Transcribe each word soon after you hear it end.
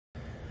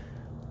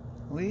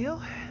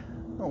Well,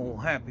 oh,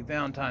 happy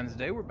Valentine's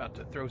Day. We're about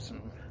to throw some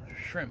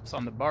shrimps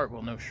on the bar.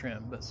 Well, no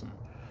shrimp, but some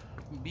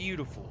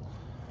beautiful,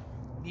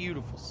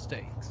 beautiful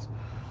steaks.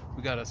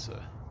 We got us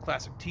a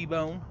classic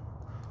T-bone,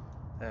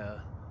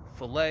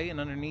 filet,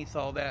 and underneath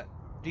all that,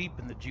 deep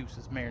in the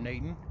juices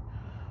marinating,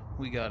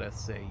 we got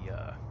us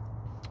a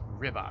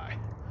ribeye.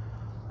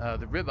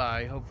 The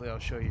ribeye, hopefully I'll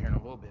show you here in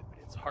a little bit, but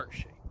it's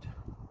heart-shaped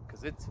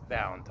because it's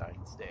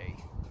Valentine's Day.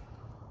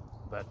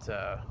 But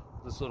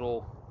this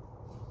little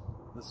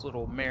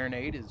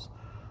marinade is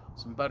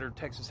some buttered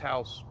Texas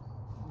house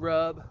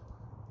rub,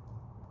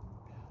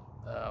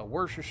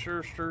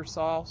 Worcestershire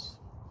sauce,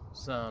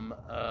 some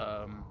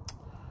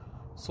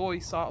soy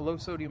sauce, low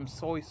sodium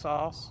soy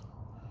sauce,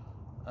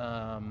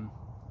 and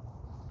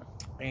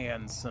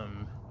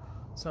some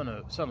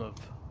of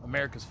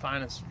America's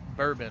finest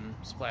bourbon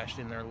splashed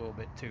in there a little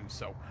bit too.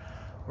 So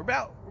we're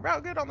about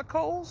good on the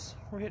coals.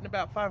 We're hitting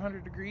about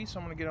 500 degrees, so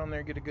I'm gonna get on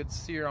there, get a good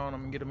sear on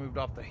them, and get them moved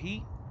off the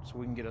heat so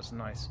we can get us a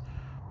nice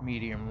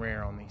medium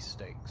rare on these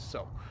steaks.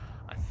 So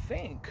I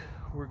think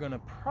we're gonna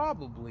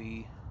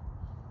probably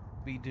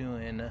be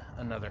doing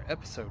another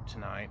episode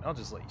tonight. I'll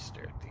just let you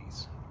stare at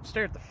these.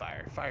 Stare at the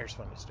fire. Fire's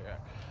fun to stare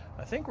at.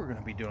 I think we're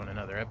gonna be doing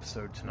another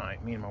episode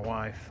tonight. Me and my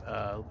wife,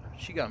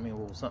 she got me a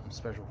little something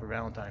special for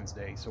Valentine's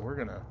Day, so we're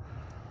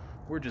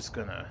just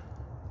gonna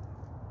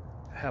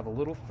have a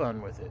little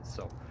fun with it.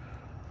 So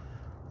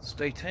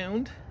stay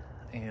tuned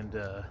and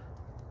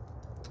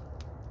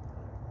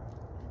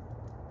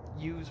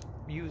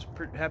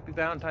happy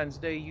Valentine's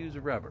Day, use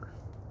a rubber.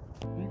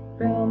 He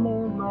found the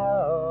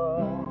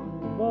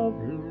love of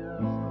his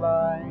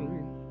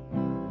life,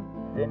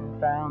 then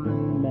found the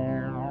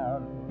man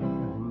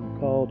who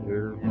called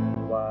her his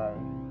wife.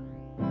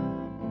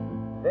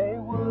 They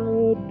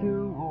were a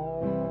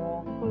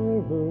duo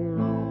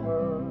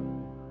forever.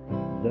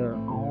 The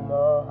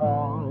Omaha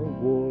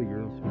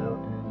warrior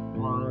spilled his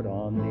blood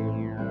on the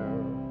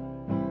earth.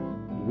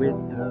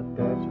 With her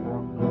thirst for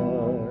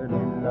blood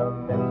in the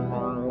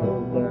middle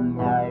of the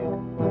night,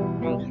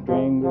 he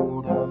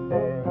strangled her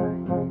bare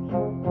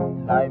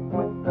life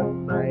with the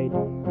fight.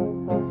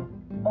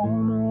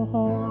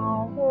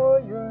 Omaha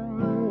warrior,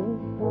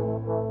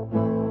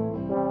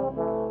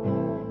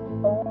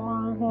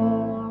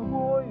 Omaha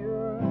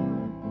warrior,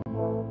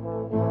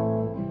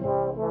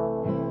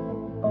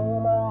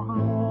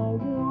 Omaha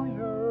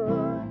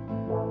warrior,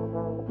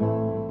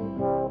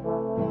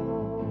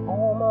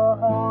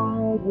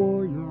 Omaha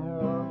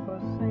warrior,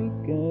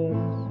 forsaken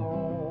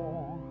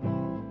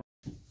soul.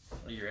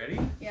 Are you ready?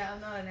 Yeah,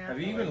 I'm not an Have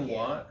you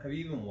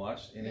even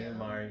watched any of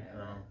my?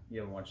 You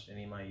haven't watched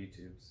any of my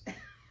YouTubes.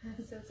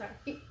 I'm so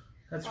sorry.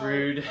 That's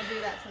rude. I'll do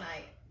that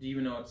tonight. Do you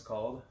even know what it's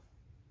called?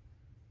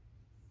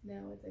 No,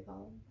 what's it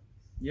called?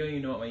 You don't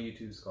even know what my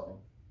YouTube's called.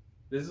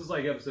 This is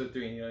like episode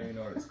 3, and you don't even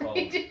know what it's called.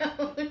 I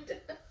don't.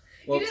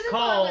 Well, you it's didn't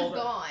called. I was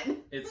gone.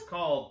 It's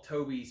called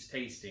Toby's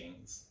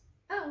Tastings.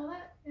 Oh, well,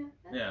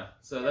 Yeah,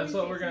 so that's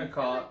what we're gonna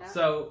call it. Like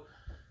So,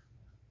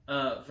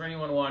 for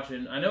anyone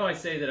watching, I know I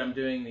say that I'm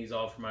doing these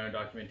all for my own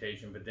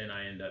documentation, but then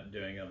I end up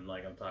doing them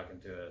like I'm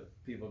talking to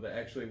people that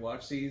actually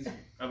watch these.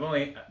 I've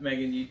only,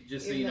 Megan,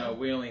 just so you know,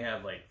 we only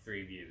have like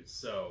 3 views.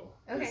 So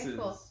okay, this is,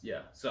 cool.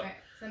 Yeah. So, right,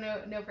 so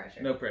no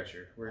pressure. No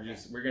pressure. We're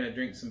gonna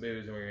drink some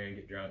booze and we're gonna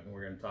get drunk and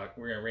we're gonna talk.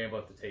 We're gonna ramble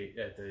at the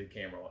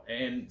camera.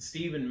 And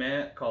Steve and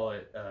Matt call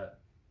it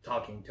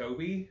Talking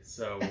Toby.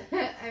 So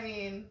I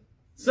mean.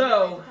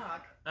 So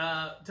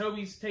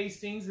Toby's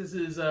Tastings. This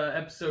is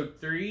episode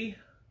 3.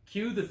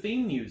 Cue the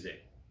theme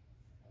music.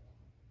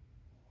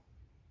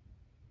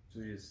 So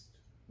we just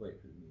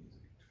wait for the music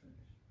to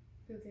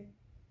finish. Okay.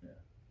 Yeah.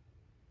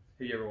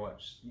 Have you ever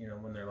watched,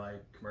 when they're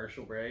like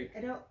commercial break?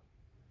 I don't.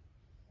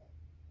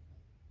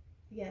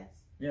 Yes.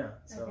 Yeah.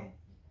 So.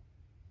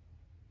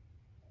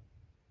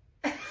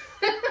 Okay.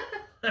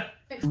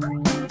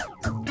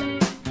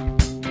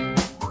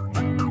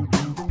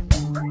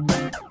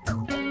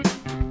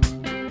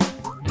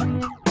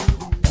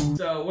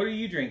 So, what are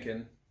you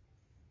drinking?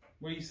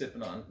 What are you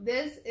sipping on?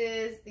 This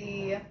is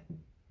the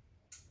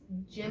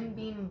Jim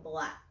Beam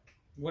Black.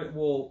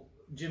 Well,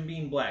 Jim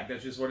Beam Black.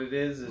 That's just what it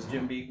is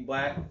Jim Beam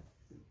Black.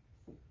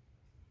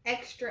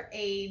 Extra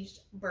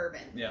aged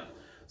bourbon. Yeah.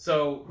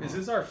 So, is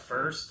this our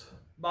first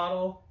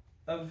bottle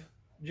of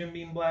Jim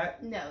Beam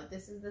Black? No,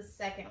 this is the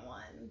second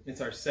one.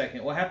 It's our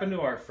second. What happened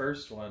to our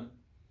first one?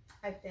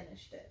 I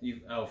finished it.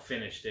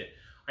 Finished it.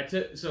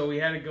 So we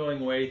had a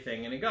going away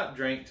thing, and it got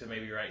drank to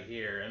maybe right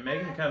here. And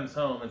Megan comes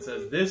home and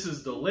says, "This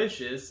is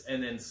delicious,"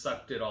 and then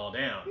sucked it all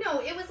down. No,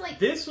 it was like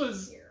this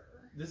is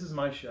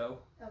my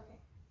show. Okay.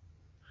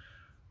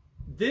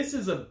 This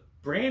is a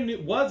brand new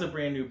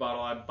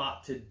bottle I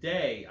bought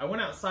today. I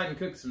went outside and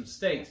cooked some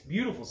steaks.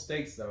 Beautiful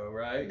steaks, though,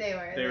 right? They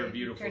were. They were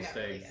beautiful steaks.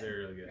 Really They're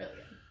really good. Really good.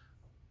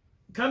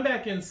 Come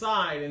back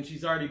inside, and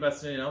she's already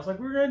busting in. I was like,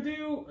 "We're gonna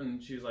do," and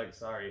she was like,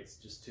 "Sorry, it's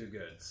just too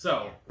good."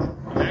 So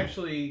I'm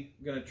actually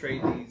gonna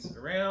trade these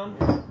around.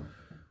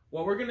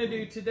 What we're going to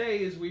do today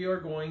is we are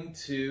going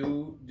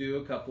to do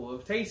a couple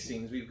of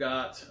tastings. We've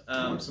got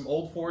some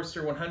Old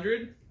Forester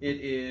 100.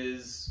 It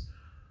is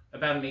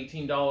about an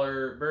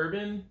 $18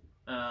 bourbon.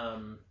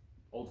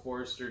 Old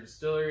Forester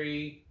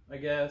Distillery, I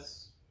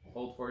guess.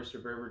 Old Forester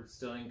Bourbon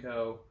Distilling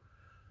Co.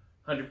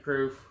 100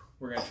 proof.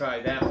 We're going to try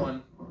that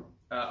one.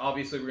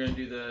 Obviously, we're going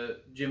to do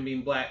the Jim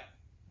Beam Black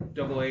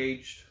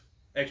double-aged,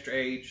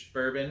 extra-aged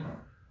bourbon.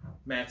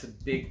 Matt's a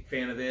big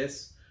fan of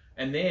this.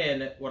 And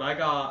then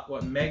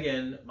what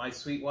Megan, my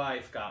sweet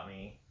wife, got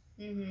me,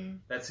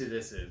 that's who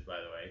this is, by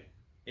the way,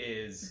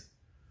 is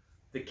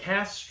the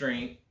Cask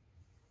Strength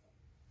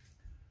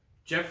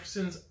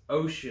Jefferson's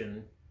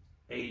Ocean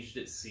Aged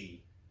at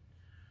Sea.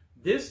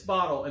 This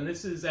bottle, and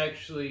this is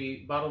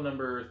actually bottle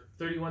number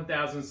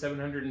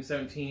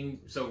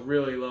 31,717, so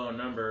really low a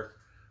number.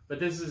 But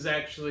this is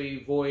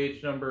actually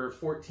voyage number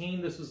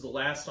 14. This was the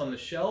last on the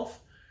shelf.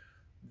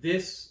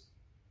 This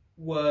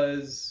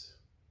was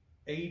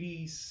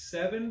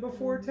 $87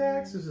 before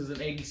tax. This is an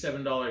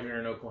 $87 here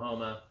in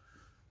Oklahoma.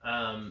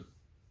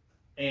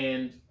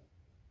 And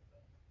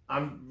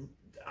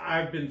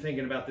I've been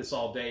thinking about this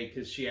all day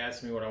because she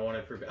asked me what I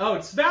wanted for... Oh,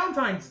 it's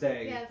Valentine's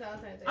Day. Yeah, it's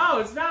Valentine's Day. Oh,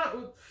 it's not...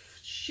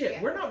 Shit,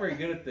 yeah. We're not very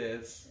good at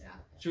this. Yeah.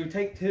 Should we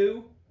take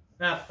two?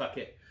 Ah, fuck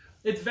it.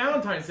 It's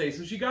Valentine's Day,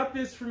 so she got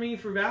this for me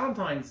for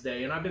Valentine's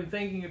Day, and I've been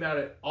thinking about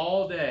it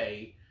all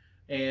day.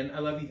 And I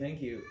love you,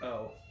 thank you.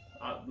 Oh,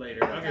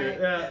 later.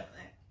 Okay.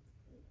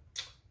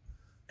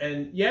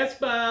 And yes,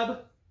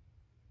 Bob.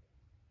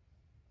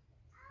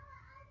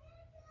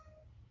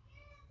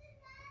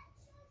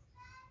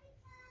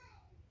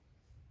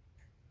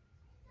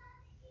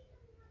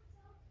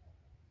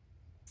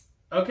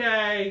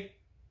 Okay.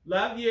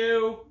 Love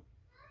you.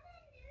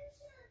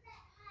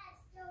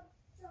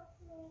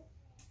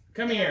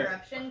 Come here.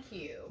 Interruption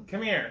cue.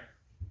 Come here.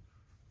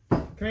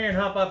 Come here and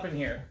hop up in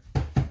here.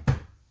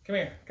 Come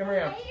here. Come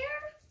around.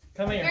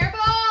 Come here. Careful!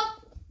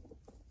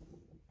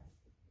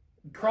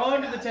 Crawl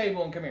under the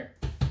table and come here.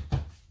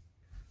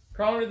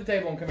 Crawl under the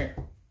table and come here.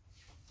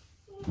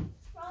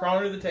 Crawl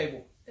under the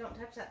table. Don't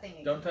touch that thing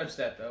again. Don't touch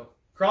that though.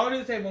 Crawl under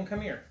the table and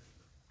come here.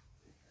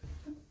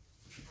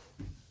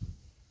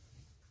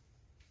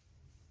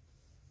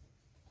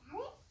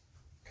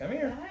 Come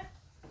here.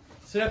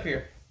 Sit up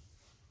here.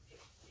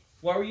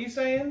 What were you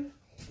saying?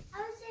 I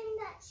was saying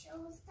that show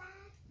was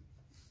bad.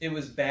 It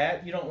was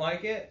bad? You don't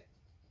like it?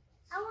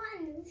 I want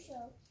a new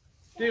show.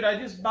 Dude, I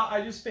just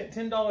spent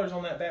 $10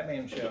 on that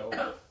Batman show.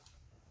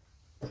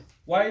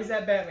 Why is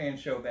that Batman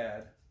show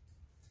bad?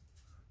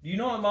 Do you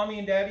know what Mommy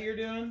and Daddy are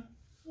doing?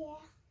 Yeah.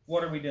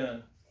 What are we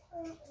doing?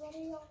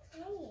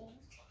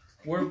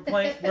 What are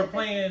you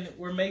playing?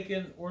 We're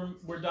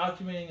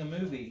documenting a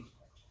movie.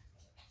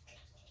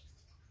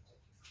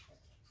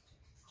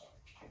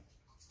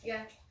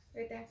 Yeah,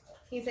 right there.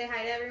 Can you say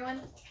hi to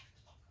everyone?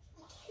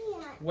 I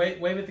can't.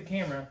 Wave at the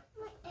camera.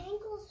 My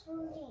ankle's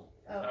hurting.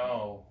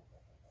 Oh.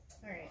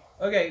 Alright.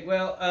 Okay,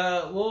 well,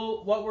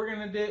 what we're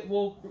gonna do,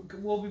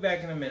 we'll be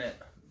back in a minute.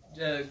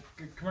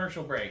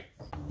 Commercial break.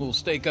 Little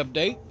steak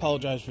update.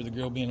 Apologize for the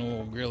grill being a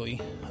little grilly.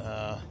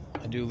 I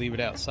do leave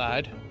it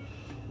outside.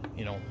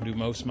 You know, do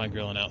most of my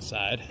grilling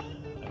outside.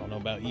 I don't know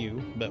about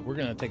you, but we're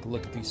gonna take a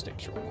look at these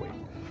steaks real quick.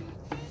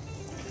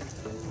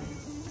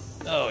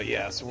 Oh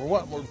yeah, so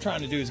what we're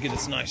trying to do is get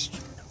this nice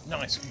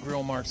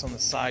grill marks on the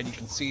side. You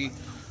can see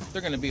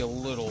they're going to be a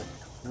little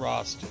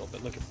raw still,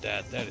 but look at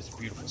that. That is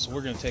beautiful. So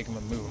we're going to take them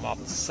and move them off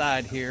the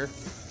side here.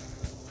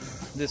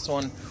 This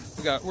one,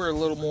 we're a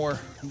little more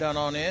done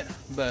on it,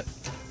 but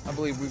I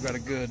believe we've got a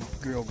good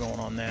grill going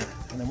on that.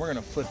 And then we're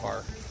going to flip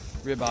our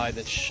ribeye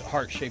that's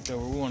heart-shaped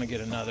over. We want to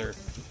get another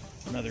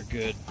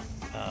good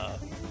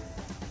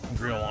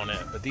grill on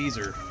it. But these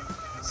are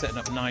setting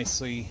up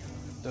nicely.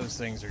 Those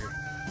things are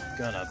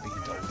gonna be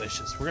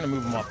delicious. We're gonna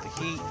move them off the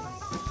heat,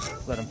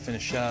 let them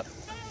finish up.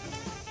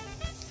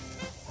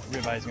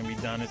 Ribeye's gonna be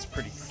done. It's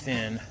pretty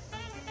thin.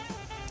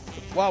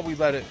 But while we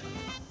let it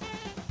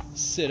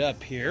sit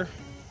up here,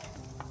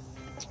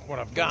 what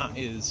I've got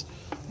is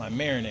my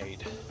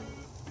marinade.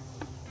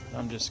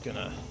 I'm just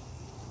gonna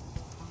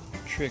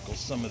trickle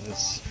some of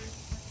this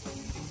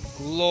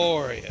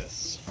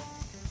glorious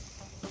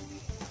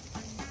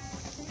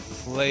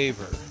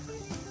flavor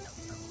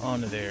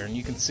onto there, and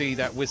you can see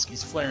that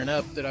whiskey's flaring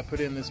up that I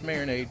put in this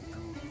marinade.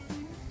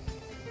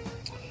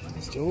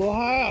 Still a little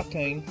high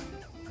octane.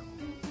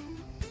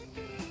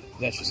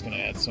 That's just going to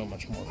add so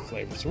much more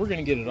flavor. So we're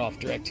going to get it off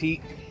direct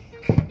heat.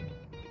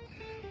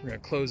 We're going to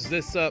close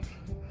this up.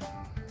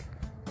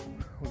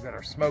 We've got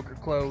our smoker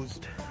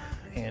closed,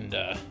 and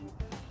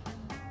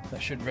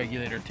that should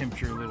regulate our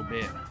temperature a little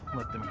bit.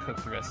 Let them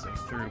cook the rest of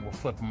them through. We'll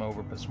flip them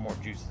over, put some more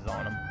juices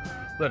on them,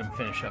 let them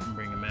finish up and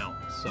bring them out.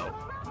 So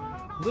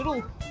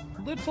little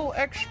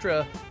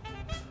extra.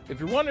 If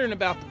you're wondering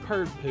about the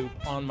bird poop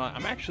on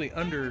I'm actually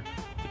under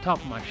the top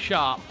of my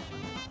shop,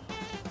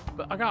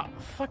 but I got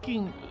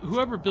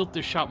whoever built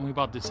this shop when we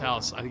bought this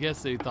house, I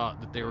guess they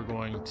thought that they were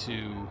going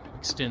to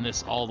extend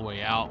this all the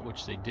way out,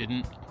 which they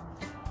didn't.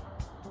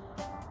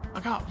 I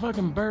got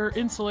fucking bird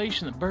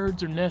insulation that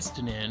birds are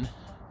nesting in,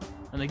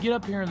 and they get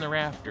up here in the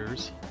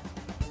rafters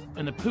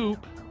and the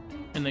poop,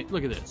 and they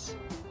look at this.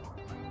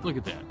 Look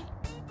at that.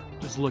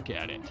 Just look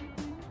at it.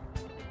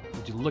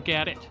 Would you look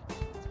at it?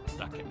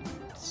 Sucking,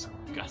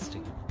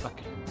 disgusting,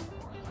 fucking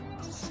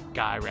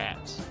sky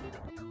rats.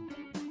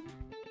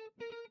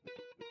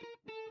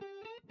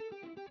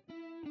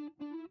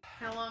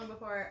 How long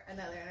before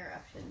another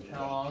interruption do you How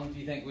think? long do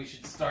you think we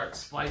should start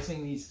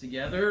splicing these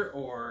together,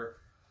 or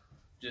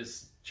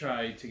just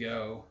try to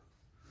go?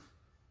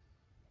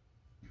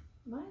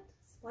 What?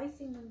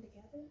 Splicing them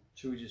together?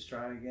 Should we just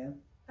try it again?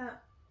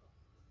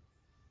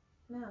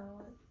 No,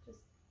 just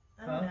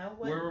I don't know.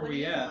 What, Where were what we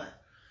do you at? want?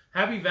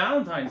 Happy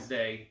Valentine's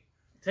Day.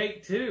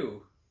 Take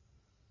 2.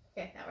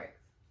 Okay, that works.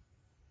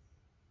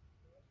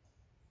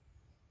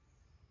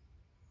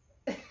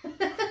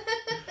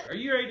 Are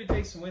you ready to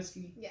taste some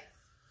whiskey? Yes.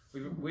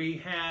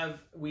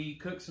 We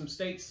cooked some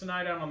steaks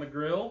tonight out on the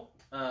grill.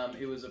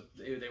 They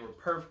were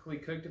perfectly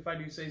cooked, if I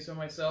do say so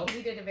myself.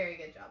 You did a very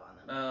good job on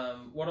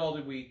them. What all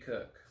did we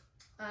cook?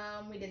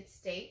 We did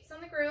steaks on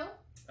the grill.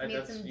 We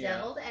made some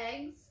deviled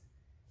eggs.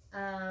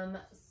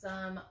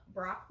 Some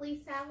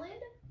broccoli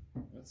salad.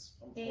 I'm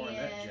pouring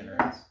that And,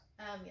 generous.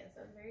 Yes,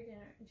 that was very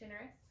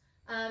generous.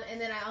 And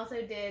then I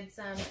also did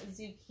some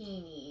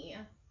zucchini.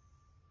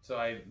 So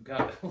I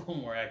got a little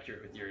more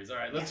accurate with yours. All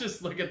right, let's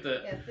just look at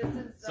the. Yes, this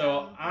is.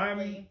 So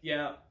broccoli.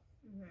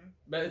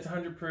 but it's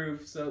 100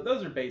 proof. So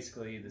those are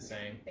basically the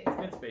same.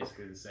 Basically. It's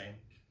basically the same.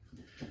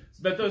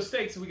 But those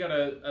steaks, we got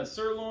a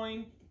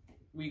sirloin.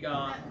 We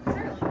got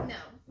Sirloin. No,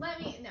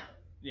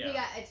 yeah, we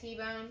got a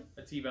T-bone,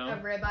 a T-bone, a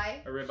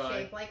ribeye,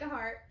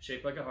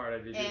 shaped like a heart, I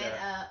did do and that.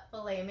 a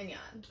filet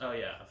mignon. Oh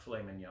yeah, a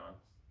filet mignon.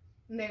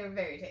 And they were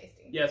very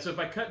tasty. Yeah, so if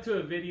I cut to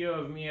a video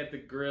of me at the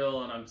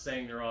grill and I'm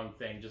saying the wrong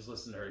thing, just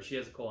listen to her. She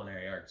has a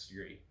culinary arts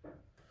degree.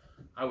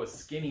 I was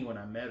skinny when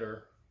I met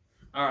her.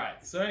 All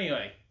right, so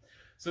anyway.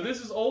 So this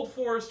is Old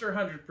Forester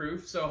 100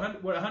 proof. So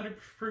what 100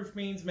 proof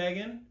means,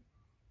 Megan?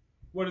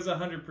 What does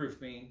 100 proof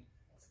mean?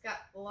 It's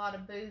got a lot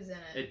of booze in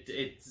it.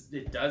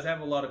 It does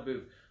have a lot of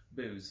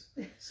booze.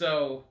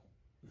 So,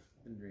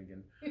 been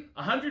drinking.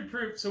 100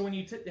 proof, so when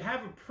you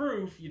have a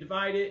proof, you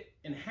divide it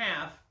in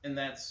half, and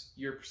that's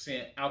your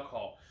percent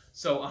alcohol.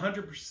 So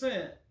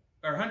 100%,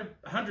 or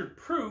 100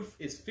 proof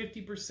is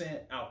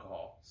 50%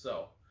 alcohol.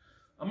 So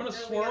I'm going to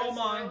swirl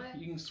mine.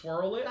 You can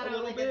swirl it a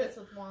little bit. Did this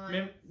with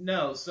wine.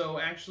 No, so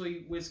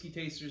actually whiskey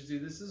tasters do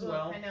this as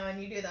well. I know,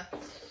 and you do the...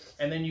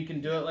 And then you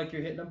can do it like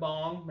you're hitting a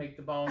bong, make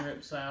the bong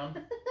rip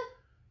sound.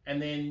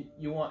 And then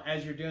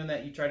as you're doing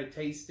that, you try to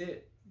taste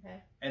it.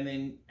 Okay. And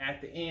then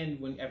at the end,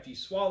 after you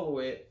swallow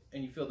it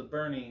and you feel the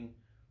burning,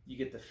 you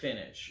get the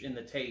finish in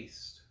the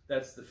taste.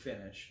 That's the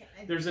finish.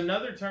 Okay. There's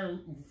another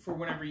term for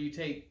whenever you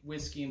take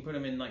whiskey and put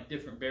them in like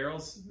different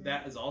barrels. Mm-hmm.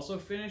 That is also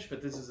finish,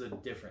 but this is a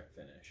different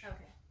finish.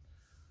 Okay.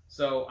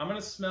 So I'm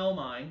gonna smell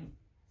mine.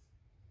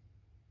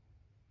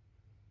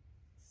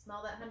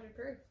 Smell that 100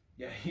 proof.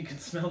 Yeah, you can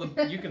smell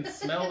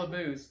the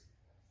booze.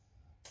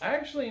 I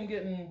actually am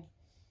getting.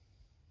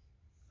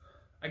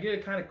 I get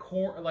a kind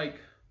of like.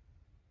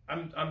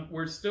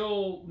 We're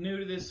still new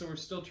to this, so we're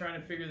still trying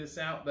to figure this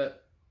out.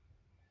 But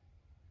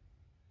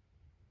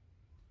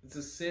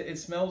it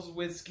smells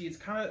whiskey. It's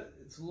a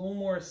little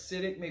more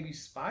acidic, maybe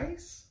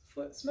spice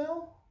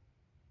smell.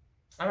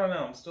 I don't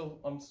know.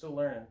 I'm still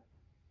learning.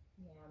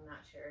 Yeah, I'm not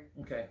sure.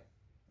 Okay,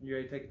 you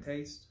ready to take a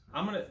taste?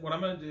 What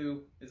I'm gonna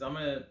do is I'm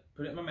gonna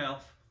put it in my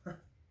mouth. Of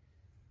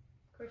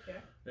course,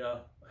 yeah. Yeah.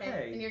 Okay.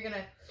 Hey. And you're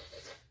gonna.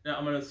 Now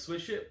I'm gonna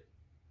swish it,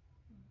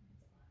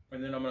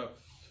 and then I'm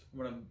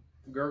gonna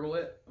gurgle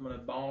it. I'm gonna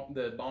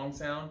the bong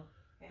sound,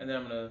 Okay. and then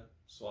I'm gonna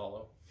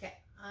swallow. Okay,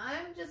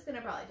 I'm just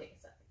gonna probably take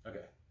a sip.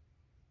 Okay.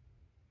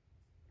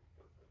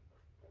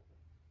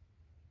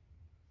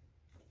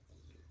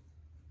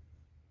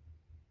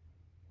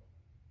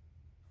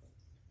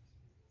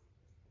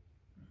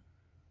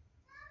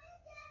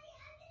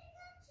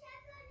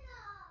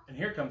 And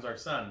here comes our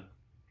son.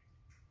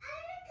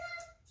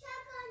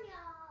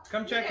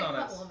 Come check on a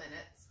us. couple of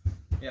minutes.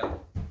 Yeah.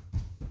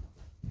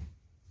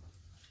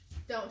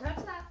 Don't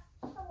touch that.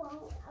 I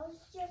won't. I was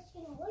just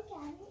gonna look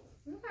at it.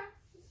 Okay.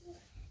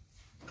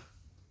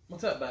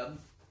 What's up, bub?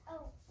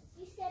 Oh,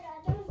 you said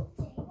I don't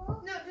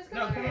table? No, just come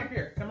No, over come here. up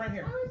here. Come right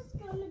here. I was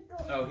gonna go.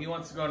 Oh, he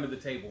wants to go under the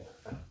table.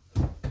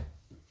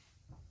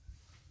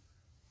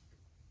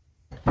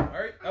 All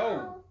right.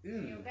 Oh,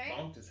 You okay?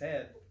 Oh, bonked his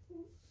head.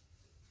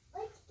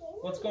 What's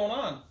What's going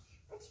on?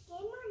 Which game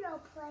are you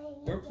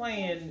playing? We're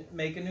playing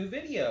Make a New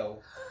Video.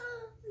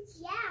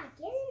 Yeah,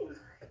 get in.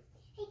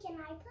 Hey, can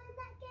I play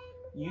that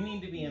game? You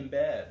need to be in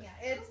bed. Yeah,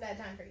 it's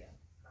bedtime for you.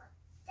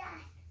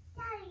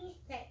 Daddy.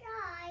 Okay.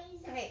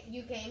 Guys. Okay,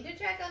 you came to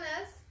check on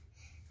us.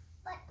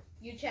 What?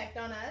 You checked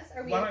on us.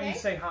 Are we Why okay? don't you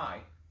say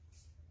hi?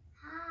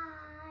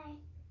 Hi.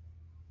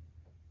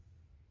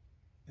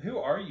 Who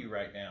are you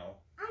right now?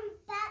 I'm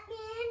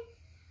Batman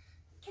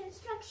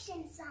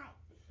construction site.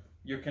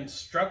 Your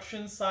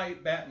construction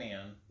site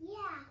Batman. Yeah.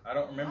 I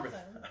don't remember.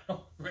 Awesome. I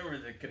don't remember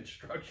the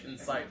construction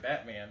site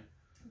Batman.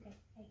 Okay.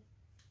 Hey.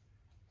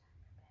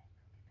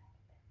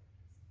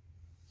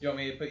 You want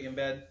me to put you in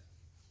bed?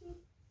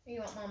 You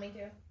want mommy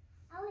to?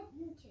 I want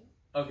you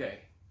to. Okay.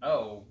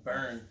 Oh,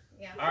 burn.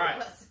 Yeah. All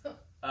right.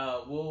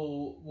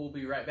 We'll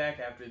be right back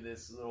after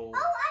this little. Oh,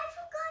 I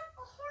forgot a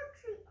heart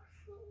treat.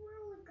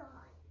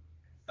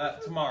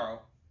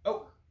 Tomorrow.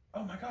 Oh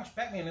my gosh,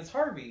 Batman, it's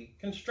Harvey.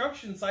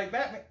 Construction site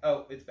Batman.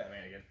 Oh, it's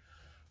Batman again.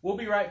 We'll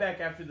be right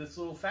back after this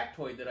little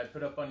factoid that I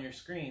put up on your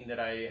screen that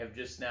I have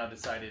just now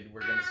decided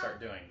we're going to start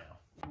doing now.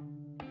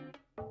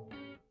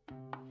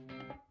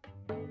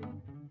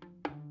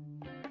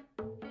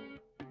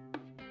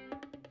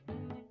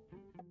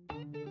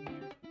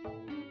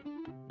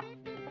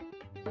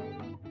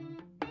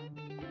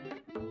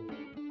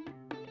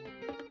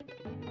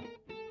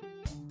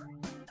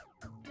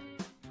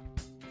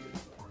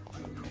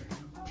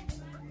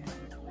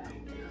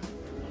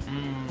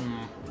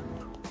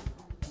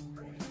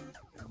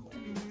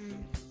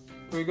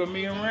 We go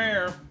medium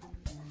rare.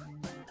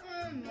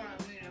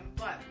 Not medium,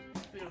 but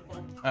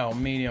beautiful. Oh,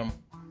 medium.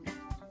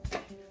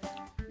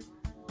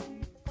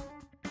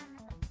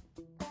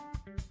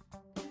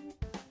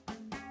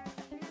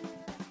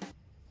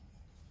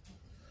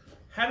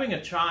 Having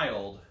a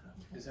child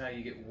is how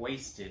you get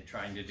wasted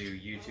trying to do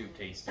YouTube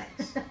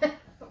tastings.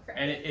 Okay.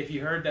 And if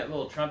you heard that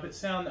little trumpet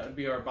sound, that would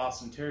be our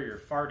Boston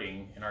Terrier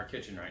farting in our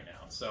kitchen right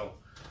now. So,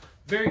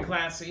 very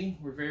classy.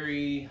 We're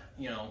very,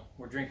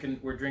 we're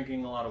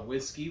drinking a lot of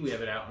whiskey. We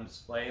have it out on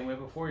display, and we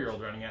have a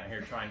 4-year-old running out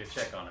here trying to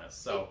check on us.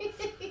 So,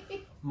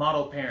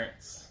 model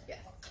parents. Yes.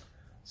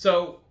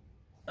 So,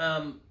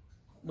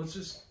 let's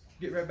just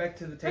get right back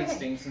to the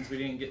tasting since we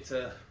didn't get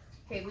to.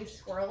 Okay, we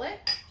swirl it,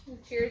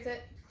 cheers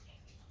it,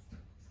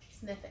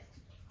 sniff it.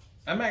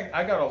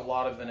 I got a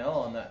lot of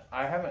vanilla on that.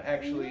 I haven't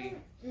actually.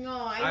 No,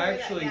 I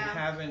actually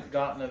haven't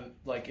gotten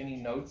any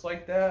notes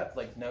like that,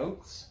 like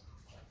notes.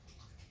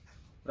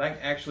 But I can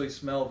actually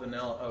smell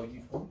vanilla. Oh,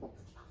 you.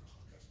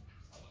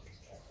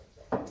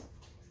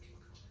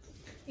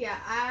 Yeah,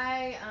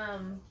 I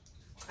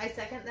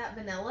second that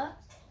vanilla.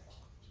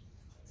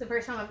 It's the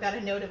first time I've got a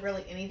note of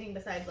really anything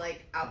besides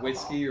like alcohol.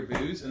 Whiskey or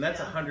booze, and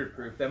that's 100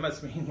 proof. That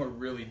must mean we're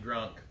really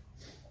drunk.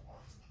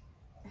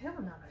 I hope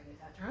I'm not gonna get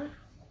that drunk.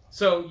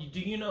 So,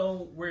 do you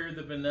know where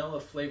the vanilla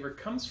flavor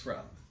comes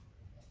from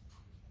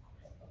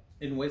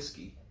in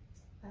whiskey?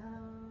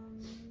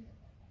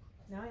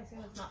 No, I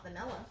assume it's not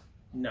vanilla.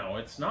 No,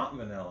 it's not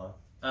vanilla.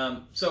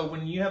 So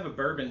when you have a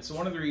bourbon, so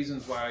one of the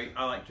reasons why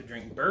I like to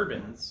drink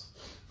bourbons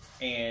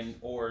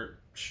or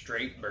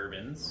straight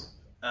bourbons,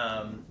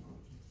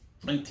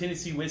 and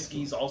Tennessee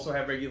whiskeys also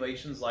have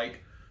regulations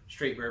like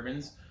straight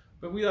bourbons,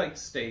 but we like to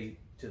stay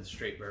to the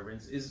straight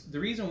bourbons. Is the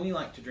reason we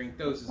like to drink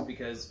those is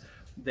because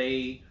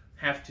they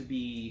have to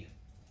be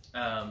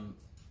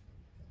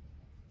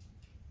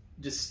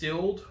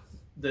distilled.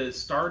 The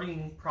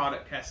starting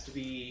product has to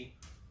be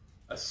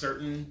a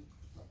certain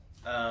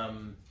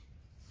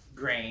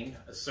grain,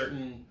 a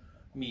certain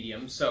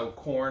medium. So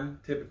corn,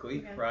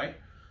 typically, right?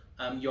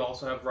 You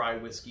also have rye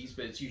whiskeys,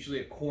 but it's usually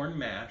a corn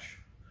mash.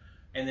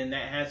 And then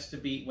that has to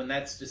be, when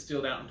that's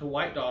distilled out into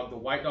white dog, the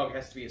white dog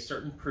has to be a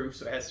certain proof,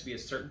 so it has to be a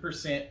certain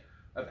percent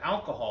of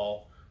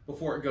alcohol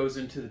before it goes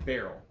into the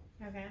barrel.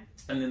 Okay.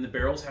 And then the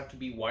barrels have to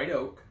be white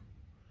oak,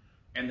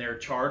 and they're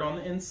charred on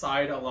the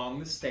inside along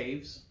the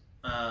staves.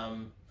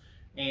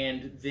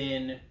 And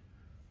then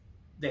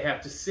they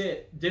have to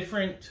sit.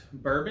 Different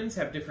bourbons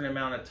have different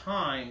amount of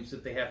times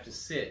that they have to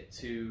sit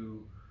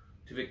to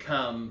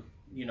become,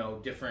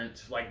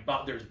 different. Like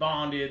there's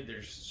bonded,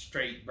 there's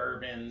straight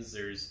bourbons,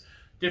 there's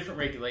different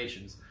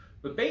regulations.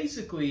 But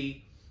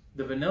basically,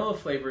 the vanilla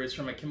flavor is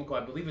from a chemical.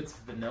 I believe it's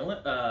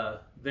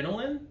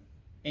vanillin,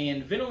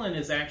 and vanillin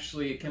is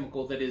actually a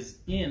chemical that is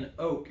in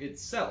oak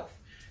itself,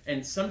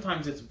 and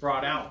sometimes it's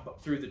brought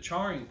out through the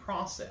charring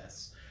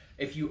process.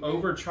 If you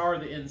overchar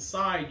the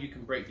inside, you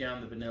can break down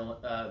the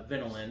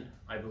vanillin,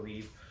 I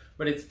believe.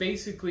 But it's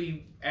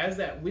basically, as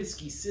that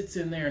whiskey sits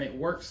in there and it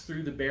works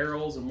through the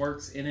barrels and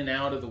works in and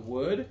out of the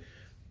wood,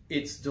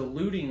 it's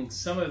diluting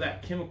some of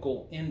that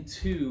chemical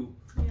into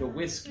the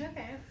whiskey.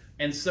 Okay.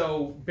 And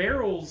so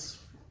barrels,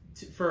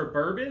 for a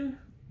bourbon,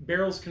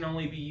 barrels can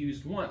only be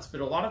used once.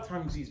 But a lot of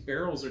times these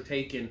barrels are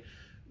taken,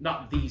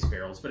 not these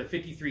barrels, but a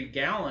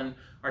 53-gallon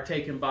are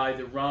taken by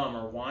the rum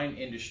or wine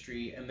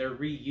industry, and they're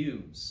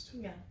reused.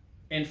 Yeah.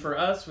 And for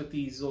us, with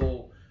these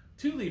little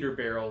 2-liter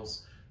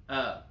barrels,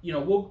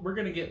 we're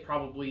going to get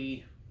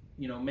probably,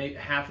 maybe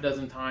half a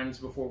dozen times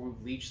before we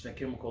bleach the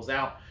chemicals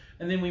out.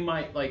 And then we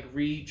might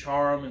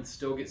re-char them and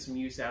still get some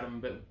use out of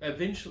them. But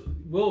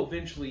we'll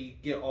eventually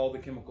get all the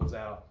chemicals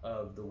out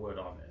of the wood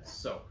on this.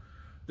 So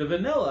the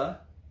vanilla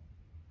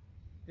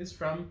is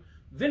from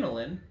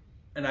vanillin,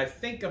 and I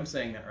think I'm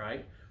saying that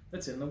right.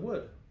 That's in the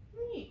wood.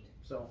 Neat.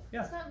 So,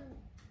 yeah.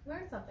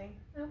 Learn something.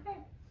 Okay.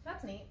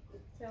 That's neat.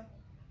 So,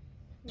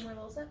 one more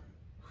little sip.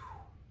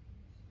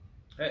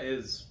 That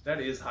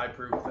is high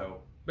proof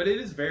though, but it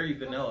is very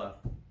vanilla.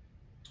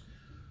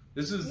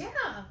 It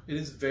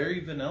is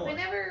very vanilla.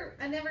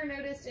 I never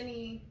noticed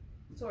any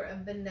sort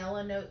of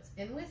vanilla notes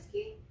in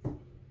whiskey,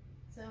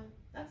 so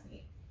that's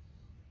neat.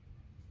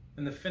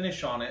 And the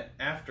finish on it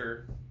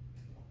after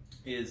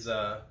is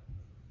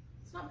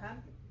it's not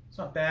bad. It's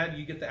not bad.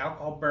 You get the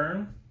alcohol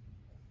burn,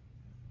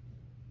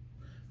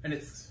 and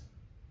it's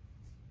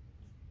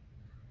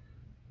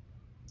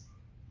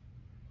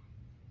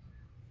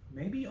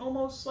maybe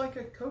almost like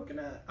a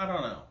coconut. I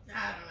don't know.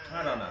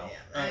 I don't know.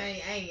 Yeah. I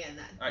ain't getting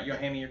that. All right, you want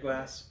to hand me your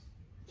glass?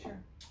 Sure.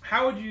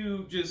 How would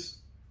you just?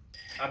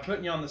 I'm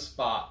putting you on the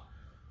spot.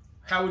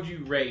 How would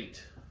you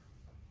rate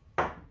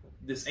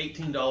this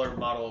 $18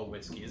 bottle of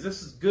whiskey? Is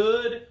this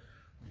good,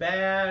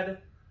 bad,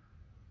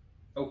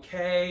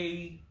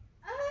 okay?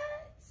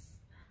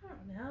 I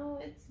don't know.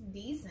 It's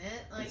decent.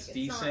 Like It's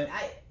decent.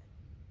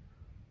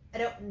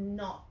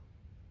 Not,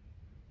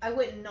 I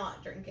would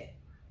not drink it.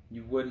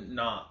 You wouldn't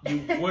not.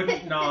 You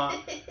wouldn't not.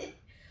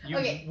 You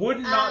Okay, would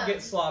not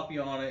get sloppy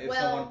on it if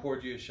well- someone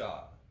poured you a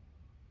shot.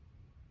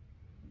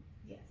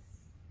 Yes,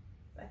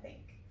 I think.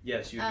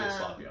 Yes, you'd get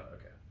sloppy on it.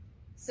 Okay.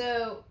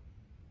 So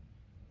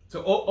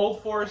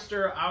Old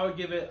Forester, I would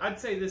give it. I'd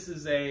say this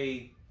is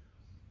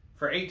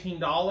for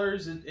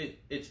 $18.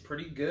 It's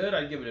pretty good.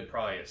 I'd give it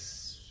probably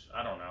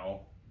I don't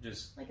know,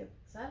 just like a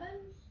 7.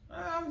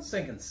 I'm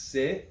thinking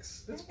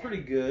 6. It's Okay.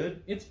 pretty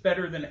good. It's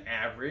better than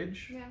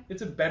average. Yeah.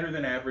 It's a better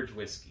than average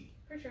whiskey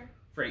For sure.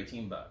 for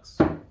 $18.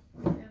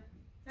 Yeah.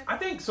 I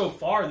think so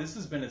far this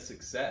has been a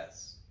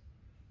success.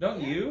 Don't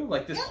Yeah. you?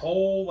 Like this Yeah.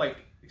 whole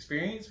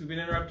experience. We've been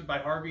interrupted by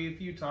Harvey a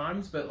few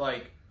times, but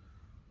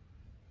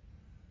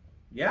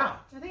yeah.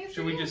 I think it's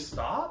Should we pretty just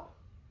stop?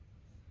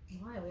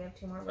 good. Why? We have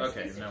 2 more Okay,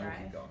 whiskeys to now we'll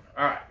try. keep going.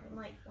 All right. I'm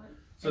like, what?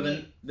 So I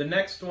mean, the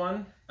next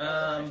one.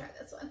 I wanna try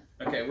this one.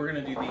 Okay, we're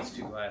gonna do these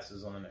 2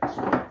 glasses on the next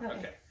one.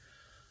 Okay.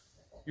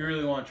 You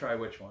really want to try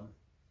which one?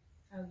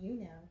 Oh,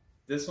 you know.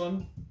 This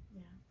one?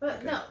 Yeah. But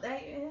Okay.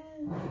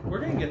 no, We're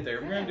gonna get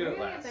there. We're gonna do it get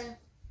last. there.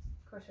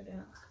 Of course we're doing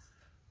it last.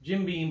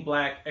 Jim Beam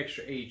Black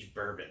Extra Aged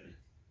Bourbon.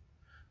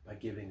 By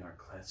giving our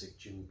classic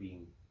Jim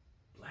Beam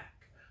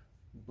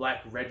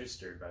Black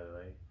registered, by the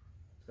way.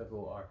 It's got the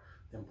little R.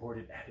 The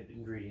imported added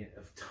ingredient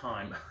of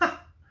time.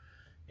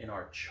 In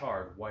our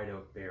charred white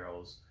oak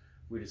barrels,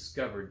 we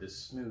discovered the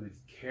smooth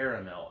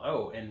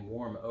caramel, and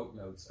warm oak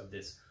notes of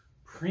this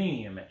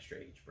premium extra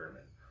aged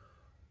bourbon.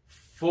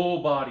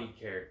 Full body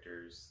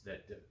characters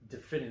that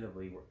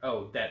definitively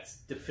that's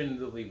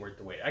definitively worth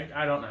the wait.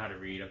 I don't know how to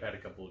read. I've had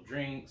a couple of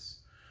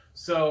drinks.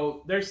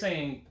 So they're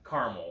saying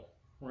caramel.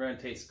 We're going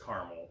to taste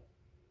caramel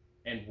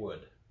and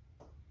wood.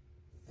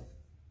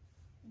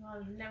 Well,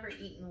 I've never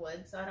eaten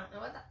wood, so I don't know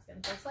what that's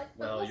going to taste like.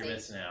 But Well, we'll you're see.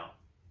 missing out.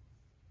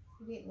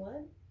 You've eaten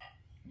wood?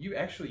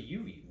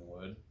 You've eaten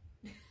wood.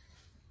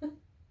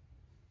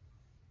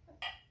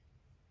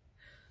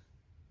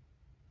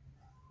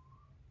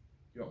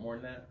 You want more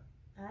than that?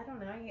 I don't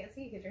know. I can't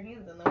see because your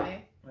hand's in the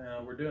way.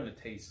 Well, we're doing a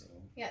tasting.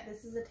 Yeah,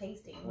 this is a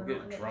tasting. We'll We're get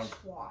not getting drunk.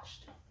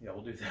 washed. Yeah,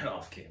 we'll do that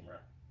off camera.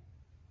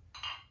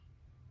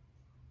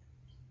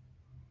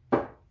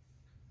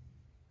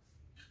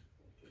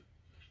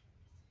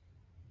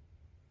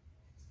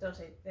 Still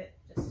taste it.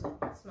 Just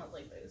smells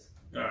like booze.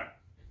 All right.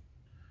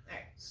 All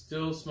right.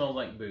 Still smells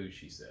like booze,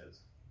 she says.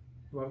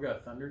 Oh, I've got a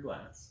Thunder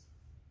glass.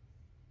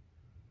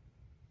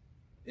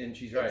 And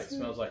she's right. It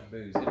smells like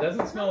booze. It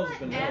doesn't smell as Not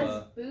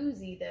vanilla. as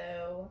boozy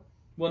though.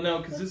 Well, no,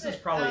 because this is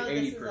probably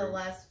 80 this proof. is a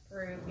less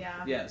proof,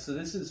 yeah. Yeah, so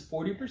this is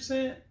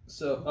 40%.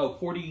 So,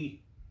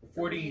 43%.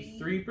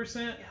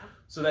 Yeah.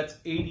 So that's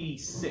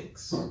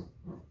 86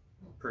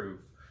 proof.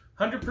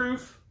 100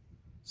 proof,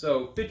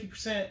 so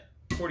 50%,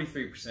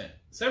 43%.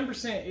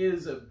 7%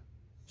 is a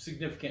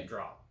significant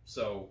drop.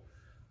 So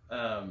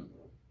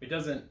it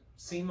doesn't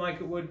seem like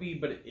it would be,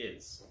 but it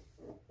is.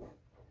 Are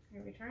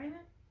we trying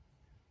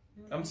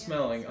it? I'm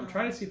smelling. I'm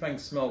trying to see if I can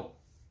smell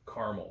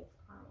caramel.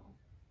 Caramel.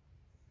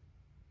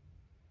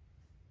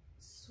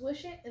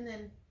 Swish it and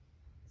then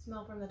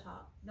smell from the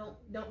top.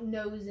 Don't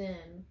nose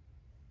in.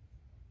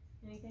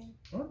 Anything?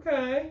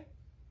 Okay.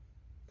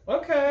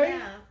 Okay.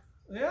 Yeah.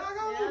 Yeah, I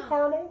got a Yeah. little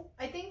caramel.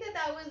 I think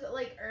that was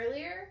like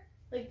earlier.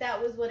 Like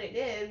that was what it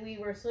did. We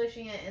were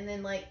swishing it and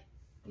then like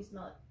you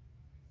smell it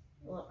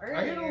a little earlier.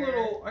 I get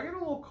a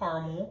little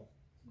caramel.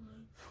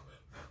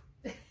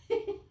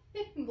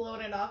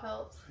 Blowing it off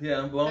helps. Yeah,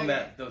 I'm blowing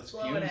Okay. those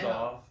Blowing fumes it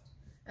off.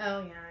 Oh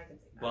yeah, I can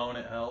see that. Blowing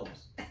it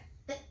helps.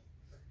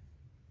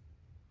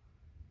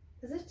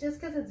 Is it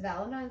just because it's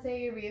Valentine's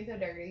Day you're being so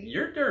dirty?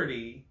 You're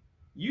dirty.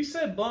 You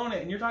said blowing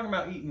it, and you're talking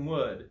about eating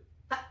wood.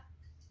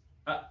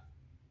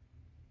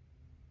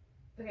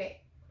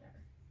 Okay.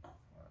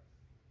 Whatever.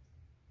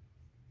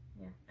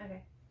 Yeah,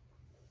 okay.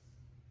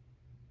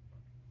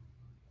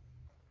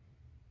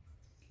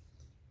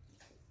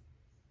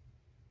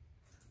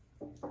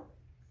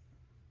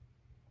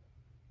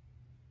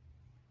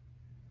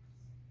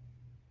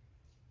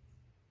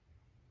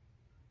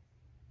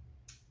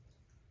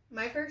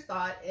 My first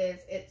thought is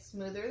it's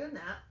smoother than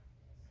that.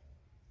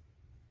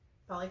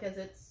 Probably because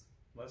it's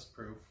Less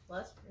proof.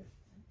 less proof.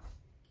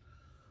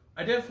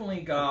 I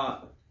definitely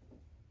got.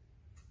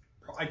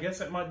 I guess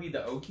that might be the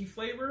oaky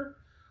flavor.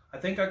 I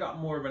think I got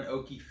more of an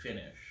oaky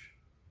finish.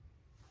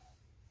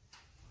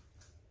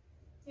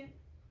 Yeah.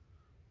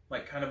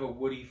 Like kind of a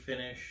woody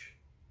finish.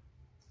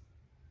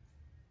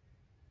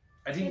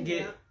 I didn't do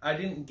get. that. I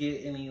didn't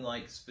get any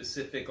like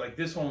specific. Like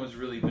this one was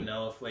really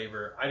vanilla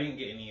flavor. I didn't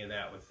get any of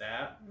that with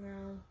that.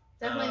 No.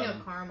 Definitely no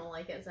Um, caramel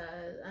like it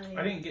says.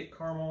 I didn't get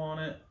caramel on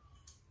it.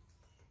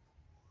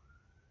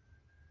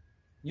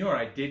 You know what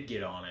I did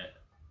get on it?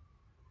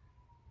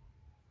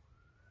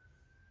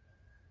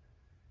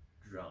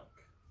 Drunk.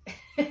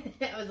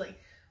 I was like,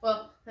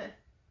 well,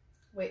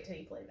 wait till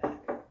you play back.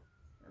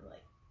 I'm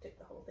like, took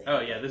the whole thing.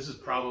 Oh yeah, this is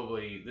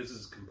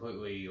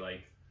completely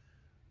like,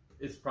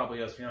 it's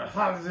probably us being like,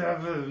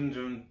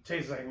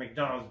 tastes like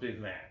McDonald's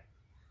Big Mac.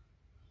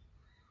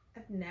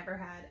 I've never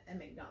had a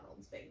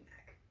McDonald's Big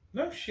Mac.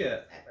 No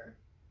shit. Ever.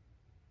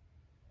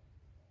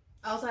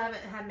 I also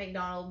haven't had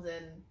McDonald's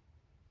in,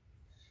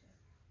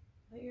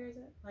 what year is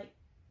it? Like,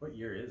 what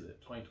year is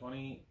it?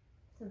 2020?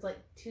 Since like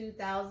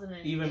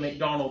 2008. Even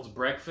McDonald's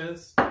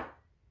breakfast?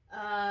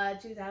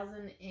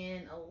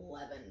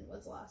 2011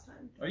 was the last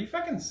time. Are you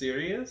fucking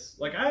serious?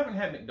 Like, I haven't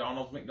had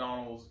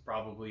McDonald's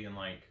probably in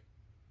like,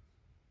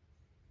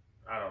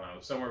 I don't know,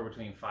 somewhere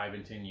between 5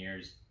 and 10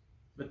 years.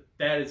 But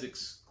that is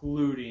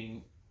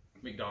excluding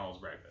McDonald's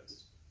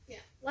breakfast. Yeah.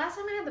 Last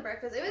time I had the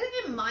breakfast, I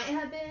think it might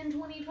have been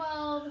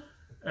 2012.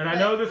 And I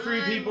know the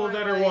three people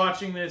that are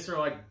watching this are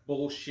like,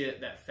 bullshit,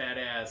 that fat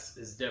ass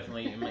is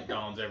definitely in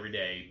McDonald's every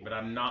day. But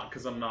I'm not,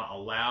 because I'm not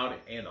allowed,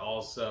 and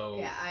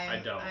also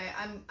I don't.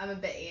 I'm a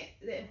bit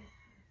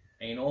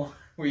anal?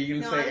 Were you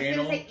going to say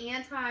anal? I was going to say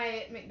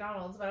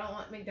anti-McDonald's, but I don't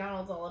want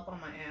McDonald's all up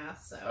on my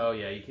ass. So oh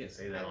yeah, you can't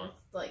say that one.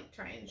 Like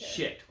trying to.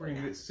 Shit, we're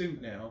going to get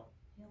sued now.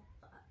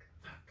 Fuck.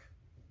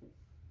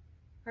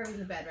 Harvey's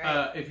in bed,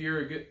 right? If you're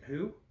a good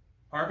who?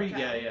 Harvey?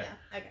 Yeah.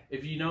 Okay.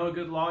 If you know a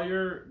good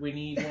lawyer, we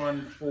need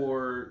one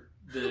for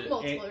the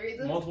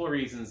multiple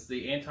reasons.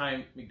 The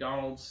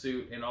anti-McDonald's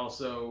suit, and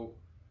also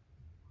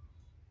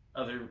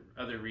other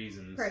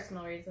reasons.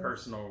 Personal reasons.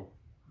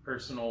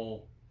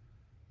 Personal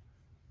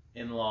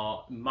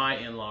my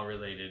in-law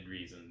related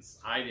reasons.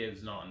 I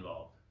was not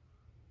involved.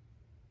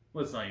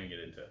 Let's not even get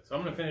into it. So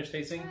I'm gonna finish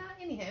tasting.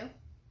 Anywho.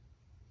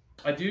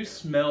 I do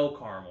smell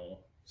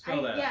caramel.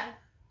 Smell that. Yeah.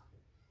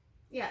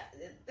 Yeah.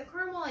 The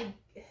caramel, I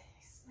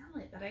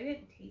smell it, but I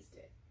didn't taste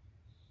it.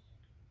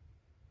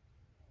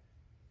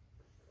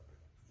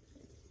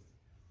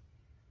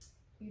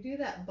 You do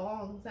that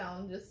bong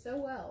sound just so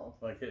well.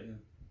 Like hitting.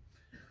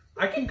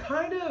 I can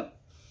kind of,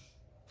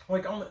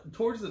 like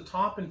towards the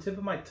top and tip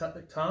of my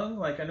tongue,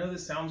 like I know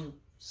this sounds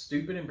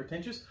stupid and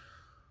pretentious,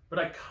 but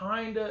I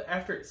kind of,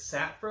 after it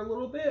sat for a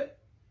little bit,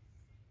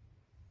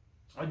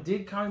 I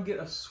did kind of get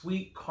a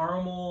sweet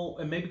caramel,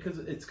 and maybe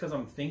because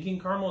I'm thinking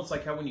caramel. It's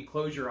like how when you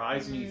close your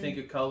eyes and you think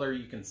of color,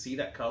 you can see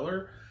that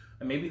color.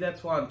 And maybe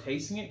that's why I'm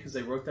tasting it, because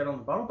they wrote that on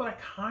the bottle. But I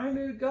kind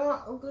of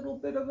got a little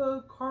bit of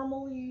a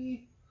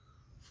caramely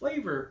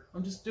flavor.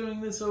 I'm just doing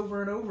this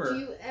over and over. Do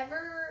you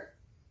ever,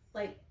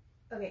 like,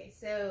 okay,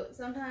 so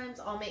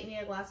sometimes I'll make me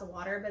a glass of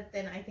water, but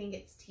then I think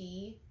it's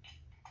tea.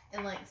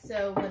 And, like,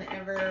 so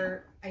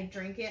whenever I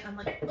drink it, I'm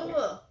like,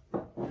 ugh,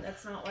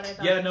 that's not what I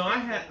thought. Yeah, no,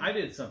 I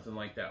did something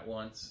like that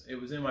once. It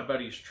was in my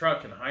buddy's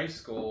truck in high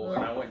school,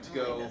 and I went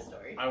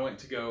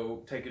to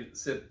go take a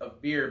sip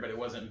of beer, but it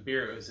wasn't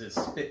beer, it was his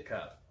spit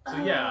cup. So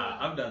yeah,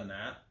 I've done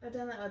that. I've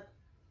done that with...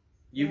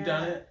 You've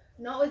done it?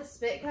 Not with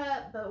spit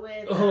cup, but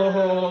with...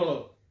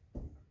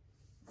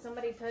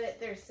 somebody put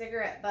their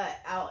cigarette butt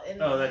out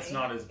in Oh, that's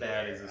not as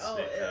bad as a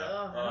spit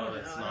cup.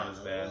 That's not as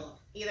bad.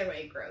 Either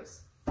way,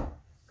 gross.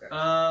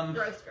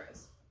 Gross.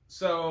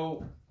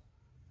 So,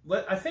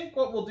 I think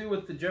what we'll do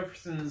with the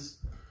Jefferson's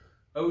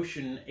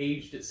Ocean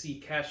aged at Sea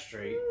Cask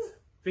Strength,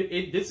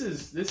 this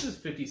is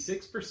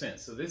 56%,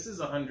 so this is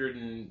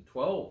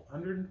 112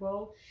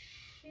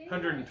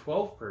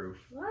 proof.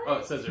 What? Oh,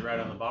 it says it right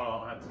on the bottle.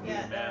 I don't have to do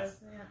the math.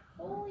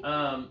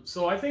 Yeah.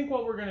 So I think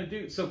what we're going to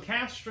do, so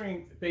cask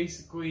strength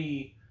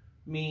basically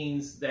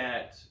means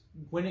that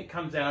when it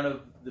comes out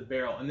of the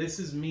barrel, and this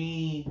is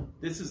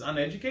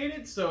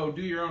uneducated, so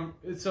do your own,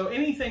 so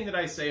anything that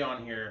I say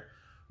on here,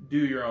 do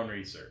your own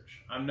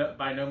research. I'm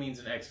by no means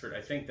an expert.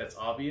 I think that's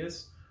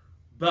obvious.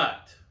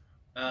 But,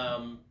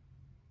 and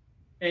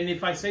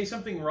if I say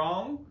something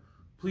wrong,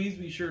 please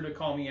be sure to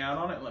call me out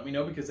on it and let me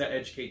know, because that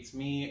educates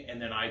me, and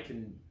then I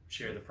can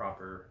share the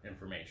proper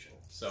information.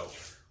 So,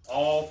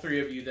 all three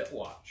of you that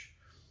watch.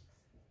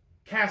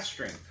 Cask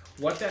strength.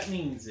 What that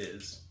means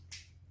is,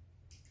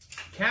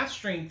 cask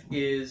strength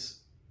is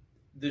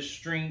the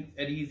strength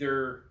at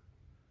either,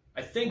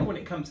 I think when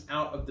it comes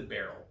out of the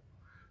barrel.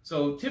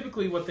 So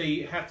typically what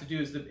they have to do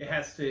is it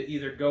has to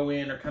either go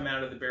in or come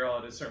out of the barrel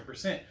at a certain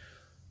percent.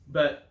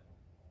 But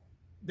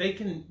they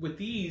can, with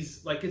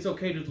these, like it's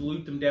okay to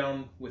dilute them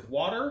down with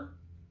water.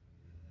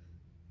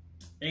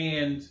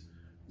 And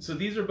so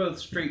these are both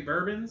straight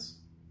bourbons.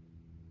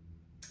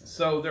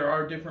 So there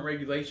are different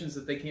regulations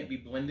that they can't be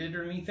blended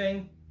or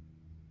anything.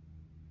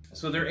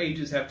 So their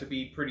ages have to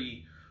be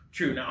pretty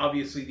true. Now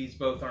obviously these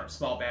both aren't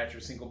small batch or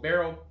single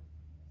barrel.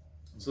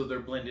 So they're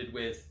blended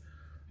with,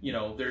 you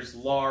know, there's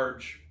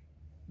large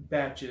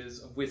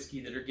batches of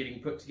whiskey that are getting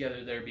put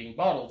together that are being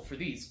bottled for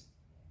these.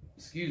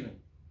 Excuse me.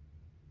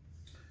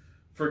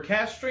 For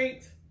cask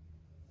strength,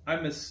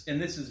 and this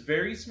is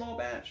very small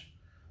batch,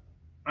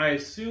 I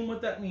assume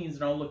what that means,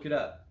 and I'll look it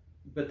up,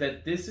 but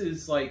that this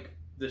is like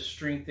the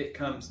strength that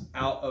comes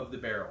out of the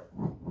barrel.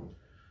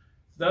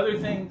 The other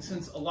thing,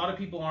 since a lot of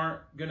people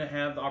aren't going to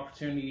have the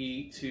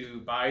opportunity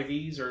to buy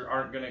these,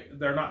 or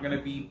they're not going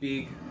to be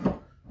big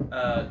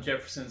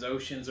Jefferson's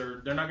Oceans,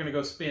 or they're not going to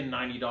go spend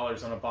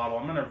 $90 on a bottle,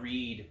 I'm going to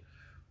read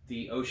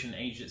the Ocean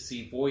Aged at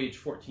Sea Voyage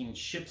 14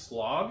 Ship's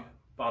Log,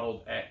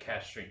 bottled at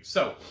Cask Strength.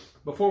 So,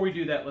 before we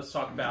do that, let's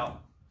talk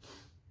about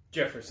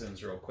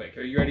Jefferson's real quick.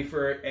 Are you ready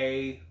for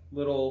a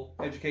little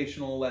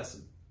educational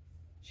lesson?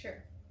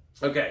 Sure.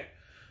 Okay.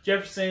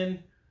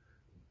 Jefferson,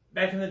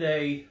 back in the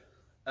day,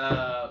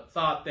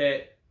 thought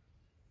that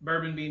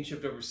bourbon being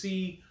shipped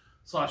overseas,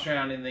 sloshed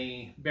around in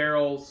the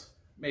barrels,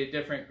 made it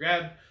different.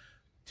 Grabbed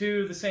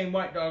two of the same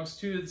white dogs,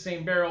 two of the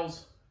same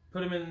barrels,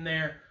 put them in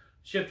there,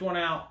 shipped one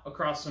out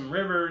across some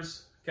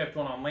rivers, kept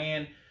one on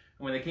land.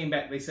 And when they came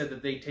back, they said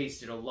that they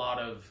tasted a lot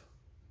of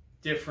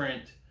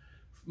different,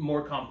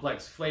 more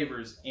complex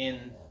flavors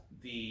in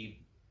the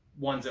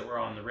ones that were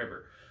on the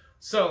river.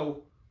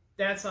 So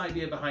that's the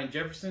idea behind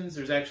Jefferson's.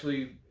 There's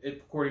actually,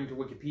 according to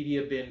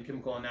Wikipedia, been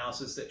chemical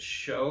analysis that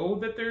show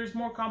that there's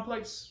more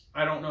complex.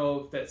 I don't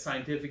know if that's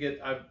scientific.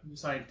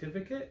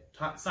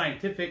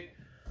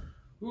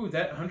 Ooh,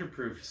 that 100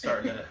 proof is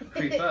starting to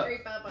creep up.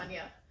 Creep up on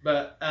you.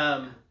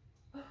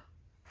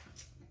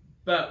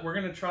 But we're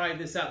gonna try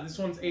this out. This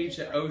one's aged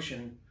at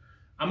Ocean.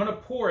 I'm gonna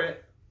pour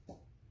it.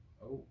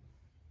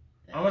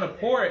 I'm gonna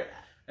pour it,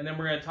 and then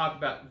we're gonna talk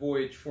about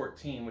Voyage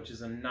 14, which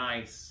is a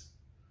nice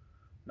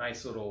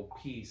little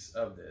piece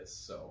of this.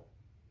 So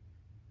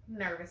I'm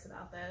nervous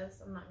about this.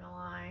 I'm not gonna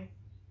lie.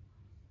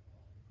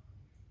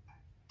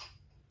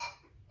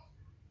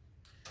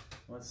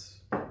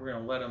 We're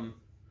gonna let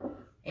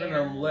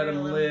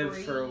them live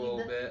for a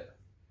little bit.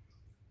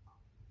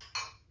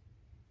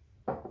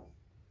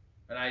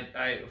 And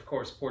I of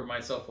course poured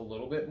myself a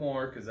little bit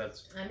more because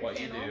that's what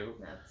you do.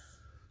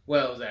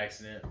 Well, it was an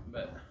accident,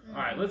 but all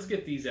right, let's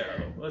get these out.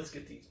 Let's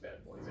get these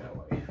bad boys out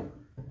of the way.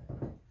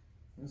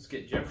 Let's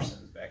get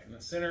Jefferson's back in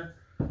the center,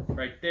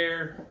 right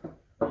there.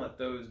 Let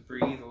those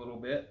breathe a little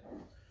bit.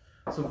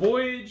 So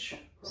Voyage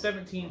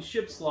 17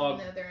 Ship's Log.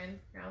 No, they're in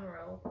Crown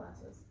Royal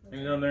glasses.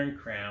 Even though they're in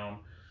Crown.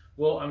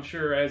 Well, I'm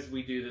sure as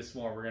we do this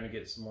more, we're going to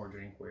get some more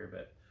drinkware.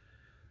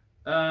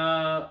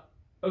 But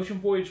Ocean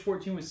Voyage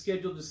 14 was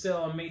scheduled to sail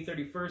on May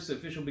 31st, the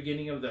official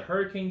beginning of the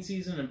hurricane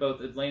season in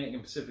both Atlantic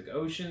and Pacific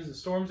Oceans. The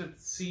storms at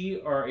the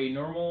sea are a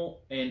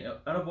normal and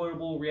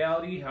unavoidable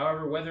reality.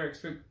 However, weather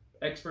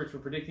experts were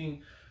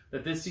predicting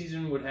that this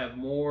season would have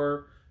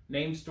more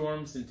named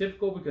storms than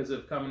typical because of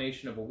a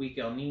combination of a weak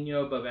El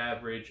Nino, above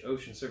average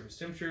ocean surface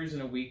temperatures,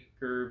 and a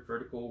weaker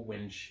vertical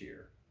wind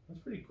shear.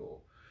 That's pretty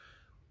cool.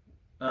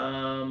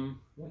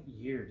 What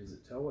year does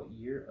it tell? What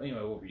year? Anyway,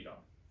 we'll read on.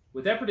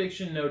 With that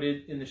prediction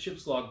noted in the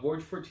ship's log,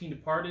 Voyage 14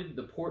 departed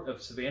the port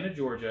of Savannah,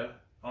 Georgia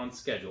on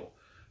schedule.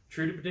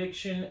 True to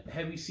prediction,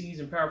 heavy seas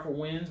and powerful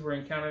winds were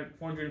encountered at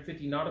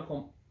 450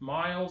 nautical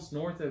miles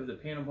north of the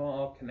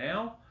Panama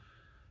Canal.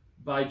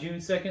 By June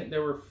 2nd,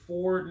 there were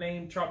 4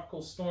 named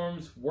tropical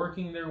storms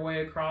working their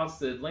way across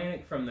the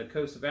Atlantic from the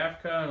coast of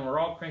Africa, and were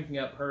all cranking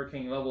up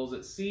hurricane levels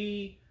at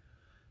sea.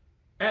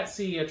 At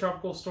sea, a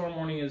tropical storm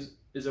warning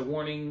is a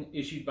warning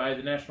issued by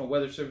the National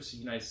Weather Service of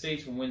the United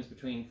States when winds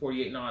between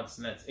 48 knots,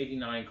 and that's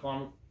 89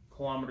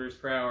 kilometers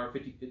per hour,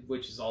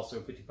 which is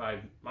also 55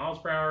 miles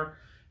per hour,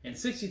 and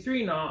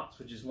 63 knots,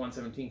 which is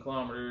 117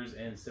 kilometers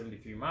and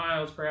 73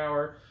 miles per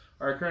hour,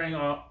 are occurring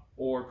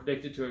or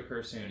predicted to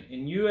occur soon.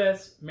 In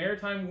U.S.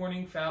 maritime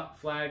warning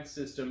flag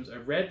systems, a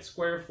red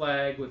square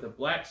flag with a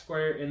black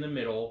square in the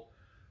middle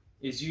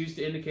is used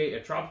to indicate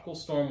a tropical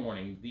storm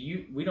warning.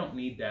 We don't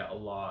need that a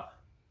lot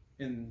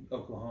in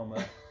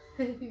Oklahoma.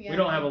 Yeah. We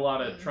don't have a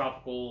lot of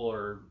tropical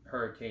or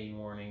hurricane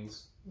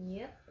warnings.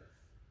 Yep.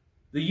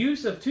 The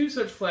use of 2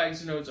 such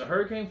flags denotes a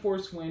hurricane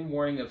force wind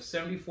warning of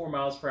 74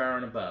 miles per hour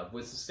and above,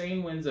 with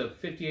sustained winds of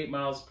 58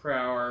 miles per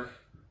hour,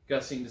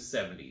 gusting to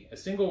 70. A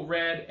single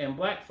red and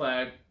black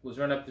flag was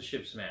run up the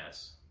ship's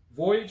mast.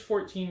 Voyage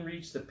 14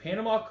 reached the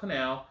Panama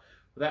Canal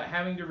without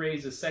having to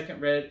raise a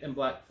second red and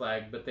black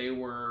flag, but they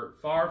were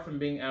far from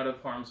being out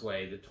of harm's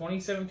way. The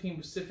 2017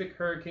 Pacific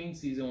hurricane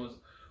season was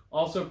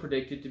also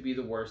predicted to be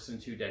the worst in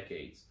 2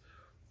 decades.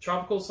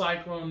 Tropical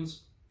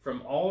cyclones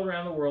from all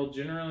around the world,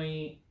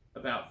 generally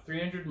about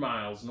 300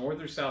 miles north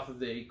or south of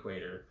the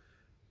equator.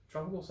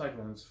 Tropical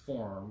cyclones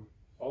form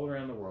all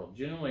around the world,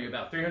 generally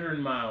about 300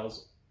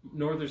 miles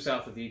north or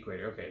south of the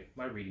equator. Okay,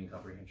 my reading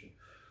comprehension.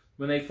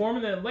 When they form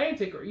in the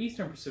Atlantic or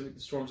Eastern Pacific,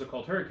 the storms are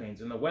called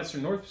hurricanes. In the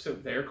Western North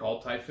Pacific, they are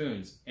called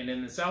typhoons. And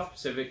in the South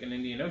Pacific and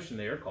Indian Ocean,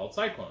 they are called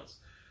cyclones.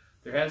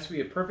 There has to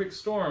be a perfect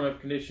storm of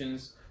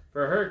conditions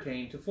for a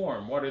hurricane to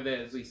form. Water that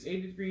is at least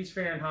 80 degrees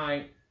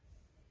Fahrenheit,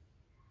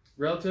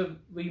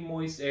 relatively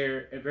moist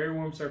air, at very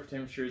warm surface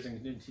temperatures,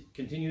 and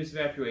continuous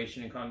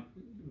evaporation and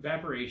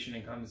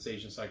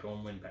condensation cycle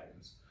and wind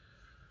patterns.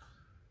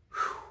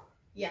 Whew.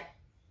 Yeah.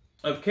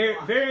 Of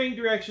varying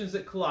directions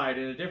that collide,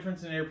 and a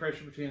difference in air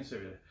pressure between the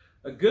surface.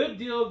 A good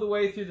deal of the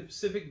way through the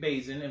Pacific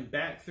Basin and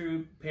back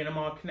through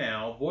Panama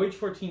Canal, Voyage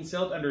 14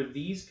 sailed under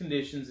these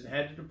conditions and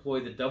had to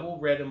deploy the double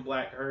red and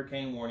black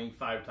hurricane warning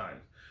 5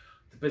 times.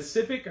 The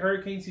Pacific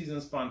hurricane season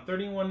spawned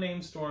 31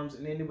 named storms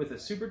and ended with a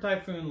super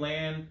typhoon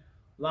Lan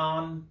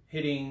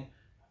hitting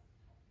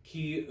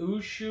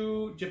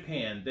Kyushu,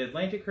 Japan. The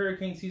Atlantic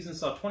hurricane season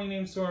saw 20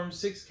 named storms,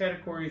 6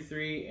 Category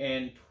 3,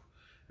 and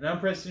an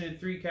unprecedented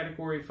 3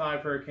 Category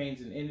 5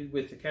 hurricanes, and ended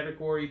with the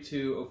Category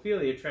 2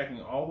 Ophelia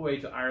tracking all the way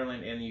to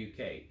Ireland and the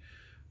UK.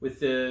 With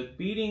the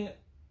beating,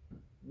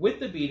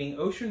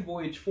 Ocean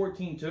Voyage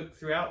 14 took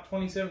throughout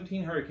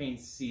 2017 hurricane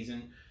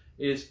season.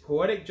 It is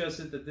poetic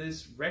justice that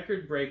this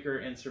record breaker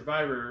and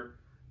survivor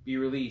be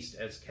released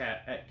as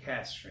at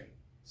Cask Strength.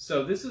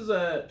 So this is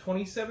a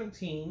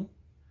 2017,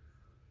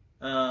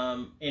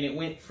 and it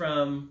went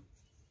from,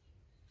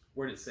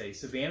 where did it say?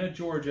 Savannah,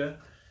 Georgia.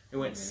 It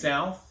went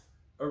south,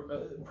 or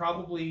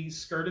probably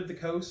skirted the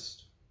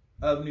coast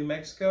of New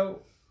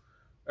Mexico,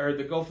 or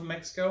the Gulf of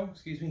Mexico.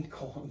 Excuse me, the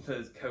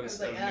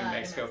coast of New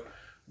Mexico.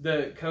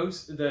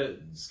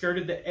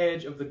 Skirted the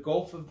edge of the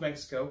Gulf of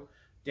Mexico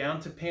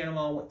down to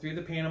Panama, went through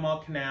the Panama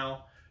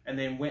Canal, and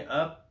then went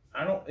up.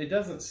 It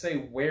doesn't say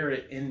where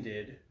it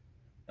ended,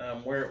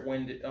 where it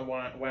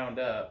wound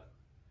up,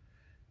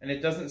 and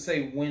it doesn't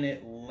say when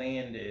it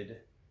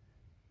landed,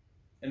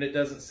 and it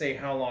doesn't say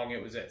how long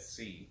it was at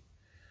sea.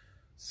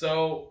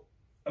 So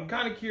I'm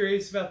kind of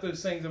curious about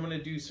those things. I'm going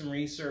to do some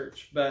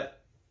research,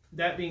 but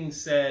that being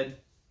said,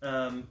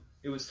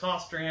 it was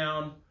tossed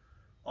around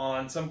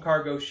on some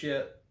cargo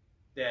ship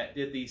that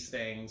did these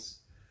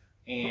things,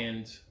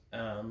 and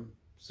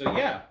so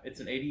yeah, it's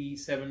an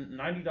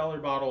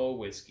 $90 bottle of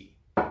whiskey.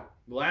 The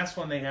last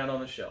one they had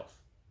on the shelf.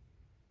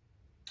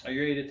 Are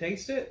you ready to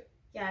taste it?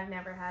 Yeah, I've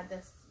never had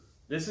this.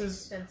 This is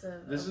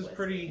expensive. This is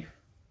pretty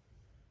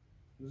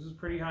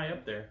high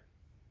up there.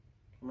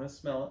 I'm gonna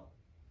smell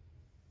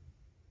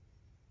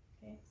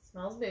it. Okay,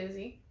 smells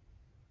boozy.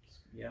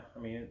 Yeah, I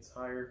mean it's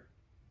higher.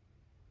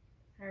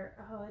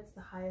 Oh, it's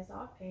the highest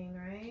octane,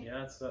 right?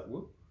 Yeah, it's that.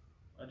 Whoop!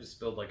 I just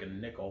spilled like a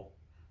nickel.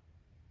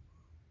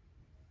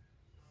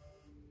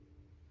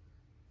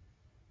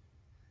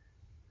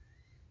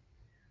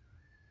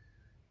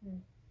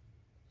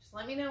 Just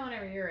let me know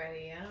whenever you're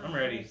ready. Yeah. I'm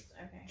ready.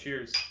 Okay.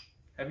 Cheers.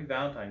 Happy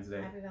Valentine's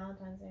Day. Happy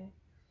Valentine's Day.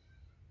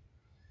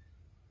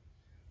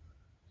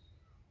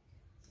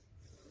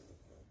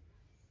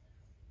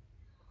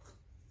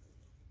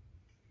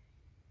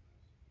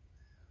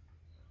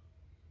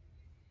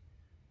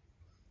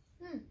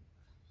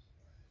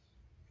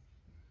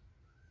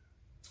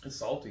 It's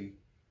salty.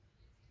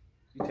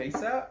 You taste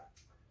that?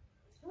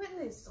 I wouldn't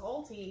say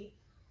salty.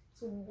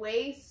 It's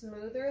way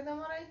smoother than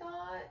what I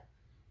thought.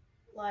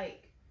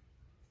 Like,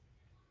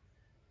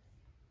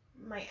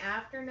 my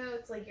after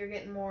notes, like you're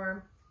getting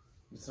more.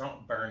 It's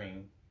not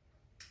burning.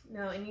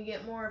 No, and you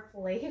get more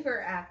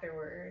flavor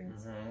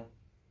afterwards. Mm-hmm.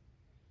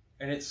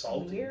 And it's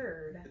salty.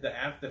 Weird.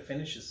 The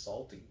finish is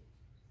salty.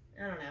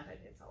 I don't know if I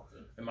taste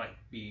salty. It might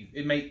be.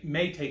 It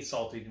may taste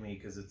salty to me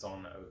because it's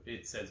on.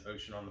 It says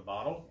ocean on the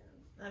bottle.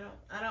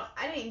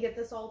 I didn't get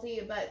the salty,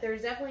 but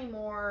there's definitely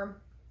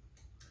more.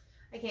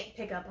 I can't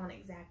pick up on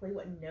exactly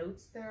what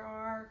notes there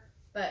are,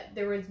 but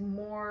there was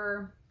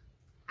more.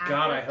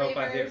 God, I hope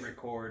I hit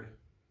record.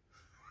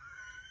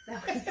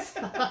 That would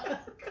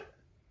suck.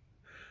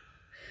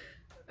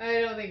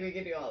 I don't think we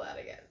could do all that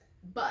again.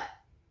 But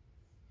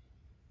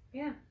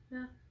yeah.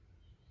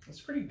 It's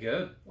pretty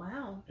good.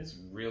 Wow. It's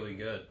really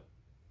good.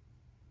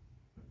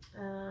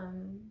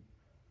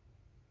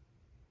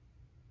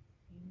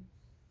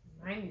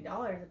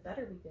 $90, it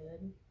better be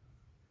good.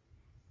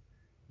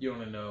 You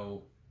want to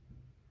know?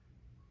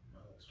 Oh,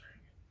 let's try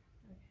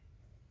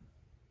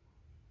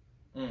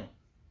again.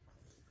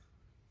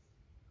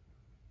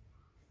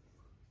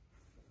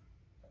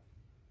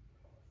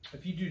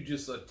 If you do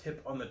just a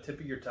tip on the tip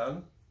of your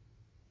tongue,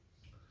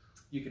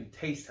 you can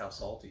taste how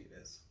salty it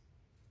is.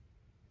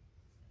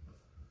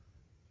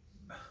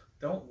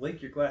 Don't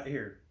lick your glass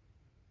here.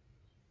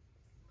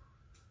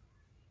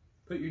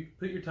 Put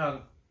your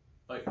tongue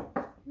like.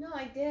 No,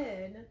 I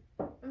did.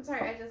 I'm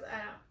sorry. I don't.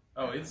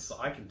 Oh,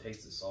 I can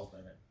taste the salt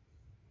in it.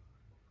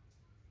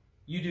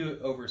 You do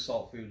it over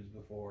salt foods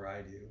before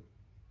I do.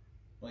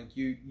 Like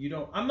you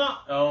don't. I'm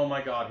not. Oh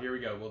my God! Here we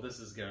go. Well, this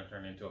is gonna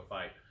turn into a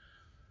fight.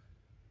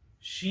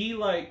 She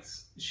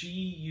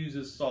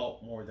uses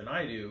salt more than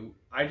I do.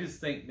 I just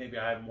think maybe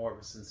I have more of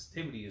a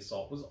sensitivity to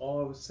salt. Was all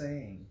I was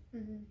saying.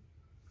 Mm-hmm. Man,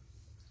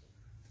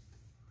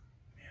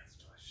 it's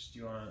delicious. Do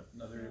you want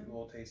another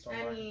little taste on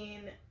mine? I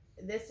mean,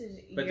 this is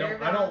But your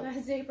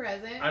Valentine's Day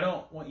present. I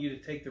don't want you to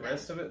take the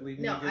rest of it. Leave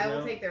me a good I will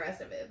note. take the rest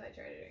of it if I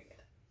try to drink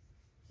it.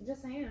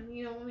 Just saying,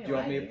 you don't want me to. Do you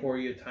want me to pour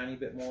you a tiny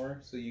bit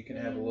more so you can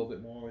have a little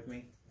bit more with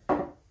me?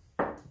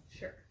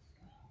 Sure.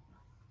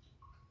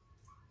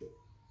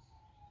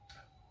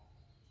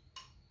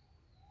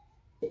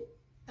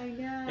 I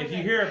know. If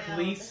you hear a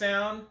police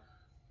sound,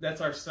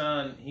 that's our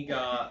son. He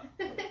got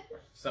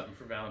something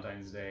for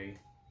Valentine's Day.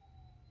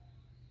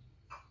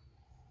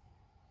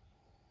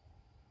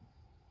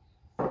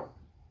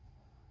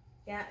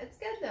 Yeah, it's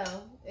good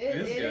though. It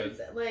is good.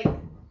 Is, like.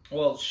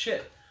 Well,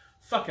 shit.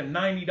 Fucking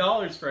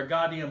 $90 for a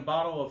goddamn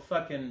bottle of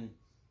fucking.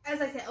 As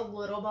I said, a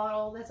little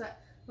bottle. That's what.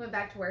 I went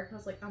back to work and I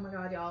was like, oh my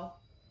God, y'all.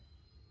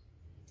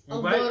 a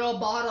little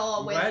bottle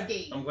of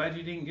whiskey. I'm glad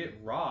you didn't get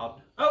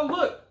robbed. Oh,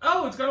 look.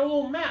 Oh, it's got a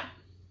little map.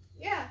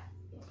 Yeah.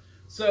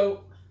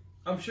 So,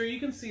 I'm sure you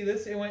can see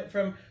this. It went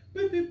from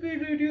boop, boop,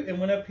 boop, boop, boop, and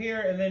went up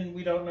here, and then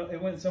we don't know.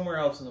 It went somewhere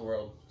else in the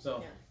world.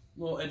 So, Yeah.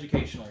 little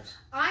educationals.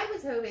 I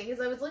was hoping, because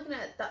I was looking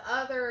at the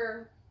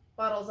other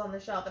bottles on the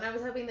shelf, and I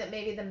was hoping that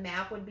maybe the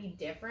map would be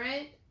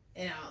different,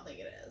 and I don't think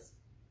it is.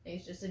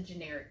 It's just a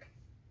generic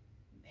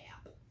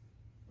map.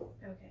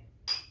 Okay.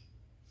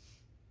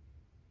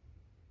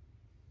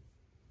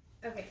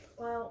 Okay,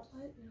 well,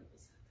 what note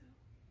was that, though?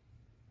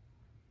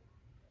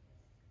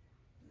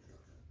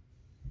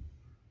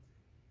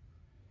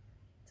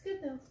 It's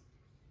good, though.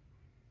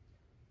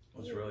 It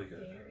was really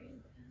good. Very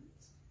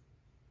intense.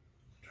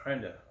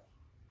 Trying to.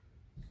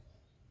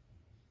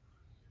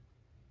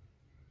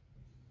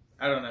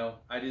 I don't know.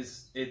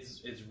 It's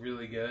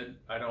really good.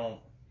 We're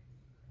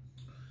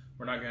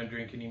not going to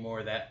drink any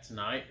more of that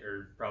tonight,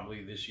 or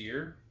probably this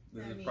year.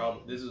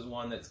 This is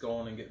one that's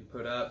going and getting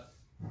put up.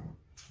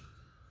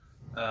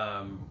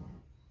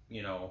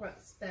 You know,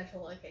 What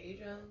special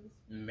occasions?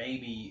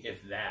 maybe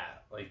if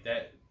that, like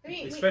that, I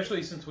mean,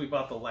 especially since we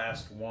bought the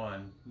last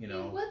one, you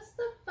know. What's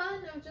the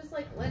fun of just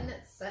like letting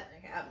it sit in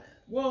a cabinet?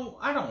 Well,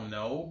 I don't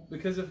know,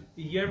 because if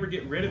you ever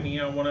get rid of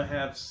me, I want to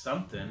have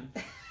something.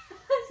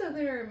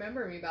 Something to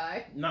remember me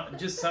by. Not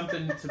just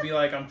something to be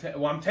like, I'm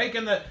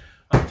taking the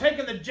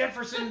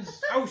Jefferson's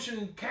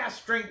Sea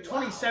Cask Strength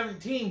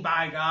 2017.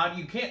 By God,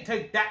 you can't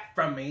take that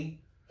from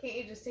me. Can't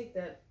you just take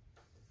the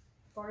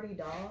farty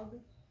dog?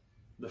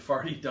 The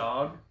farty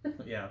dog?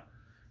 Yeah.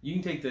 You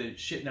can take the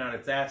shitting out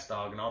its ass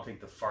dog, and I'll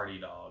take the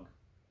farty dog.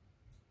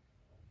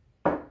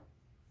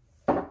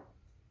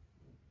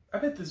 I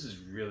bet this is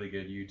really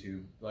good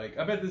YouTube. Like,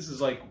 I bet this is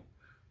like,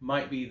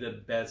 might be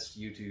the best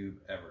YouTube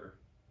ever.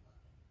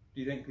 Do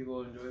you think people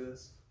will enjoy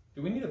this?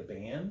 Do we need a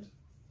band?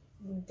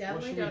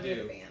 Definitely don't need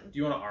a band. Do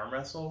you want to arm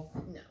wrestle?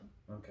 No.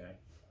 Okay.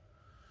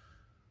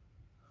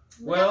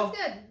 But Well,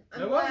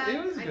 that was good.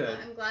 it was good.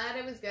 I'm glad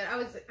it was good. I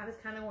was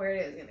kind of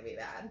worried it was going to be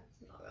bad.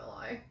 Not gonna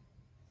lie.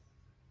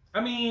 I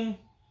mean,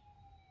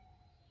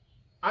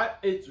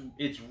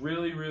 it's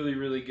really, really,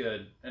 really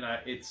good, and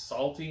it's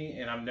salty,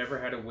 and I've never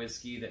had a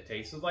whiskey that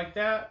tasted like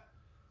that.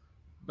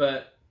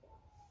 But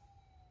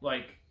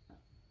like,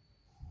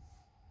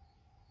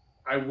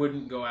 I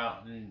wouldn't go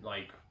out and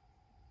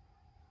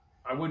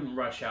I wouldn't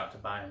rush out to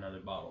buy another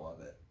bottle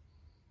of it.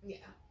 Yeah.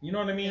 You know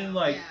what I mean? No,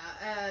 like,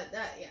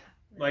 yeah.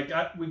 Like,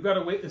 we've got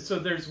to wait. So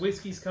there's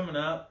whiskeys coming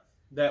up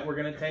that we're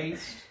gonna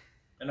taste,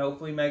 and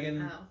hopefully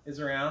Megan is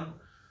around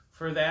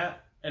for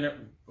that. And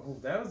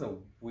that was a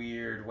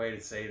weird way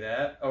to say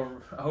that.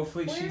 Oh,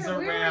 hopefully she's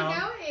around. Where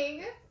are we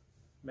going?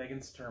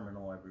 Megan's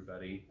terminal,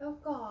 everybody. Oh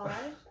gosh,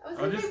 I was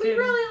I'm gonna just say we kidding.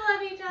 really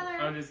love each other.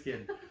 I'm just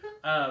kidding.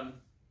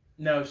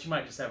 No, she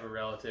might just have a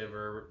relative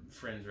or a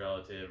friend's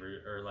relative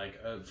or like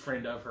a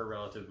friend of her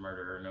relative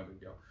murder her. No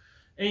big deal.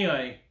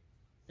 Anyway,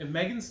 if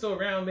Megan's still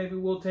around, maybe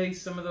we'll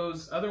taste some of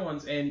those other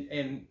ones.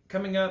 And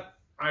coming up,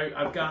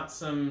 I've got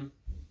some.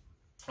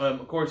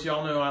 Of course,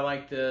 y'all know I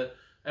like the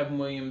Evan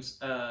Williams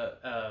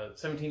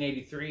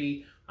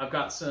 1783. I've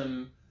got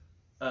some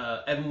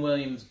Evan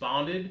Williams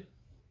bonded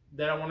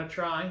that I want to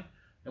try,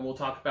 and we'll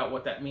talk about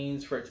what that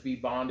means for it to be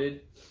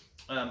bonded.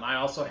 I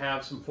also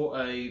have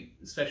a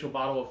special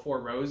bottle of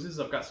Four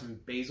Roses. I've got some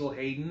Basil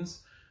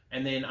Hayden's,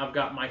 and then I've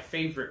got my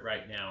favorite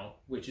right now,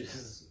 which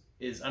is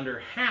under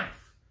half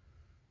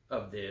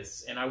of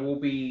this. And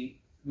me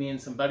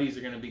and some buddies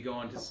are going to be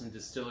going to some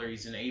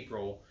distilleries in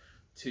April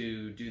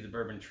to do the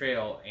Bourbon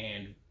Trail,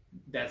 and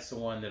that's the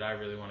one that I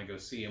really want to go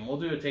see. And we'll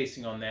do a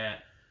tasting on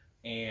that.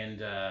 And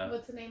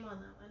what's the name on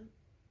that one?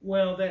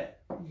 Well,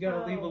 that you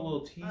gotta leave a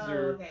little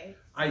teaser. Oh, okay.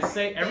 I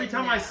say every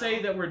time I say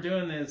that we're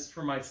doing this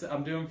for myself,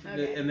 I'm doing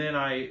and then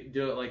I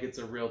do it like it's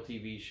a real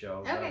TV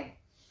show. Okay,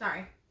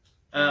 sorry.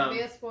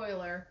 Be a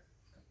spoiler.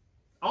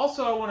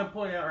 Also, I want to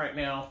point out right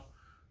now,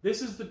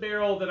 this is the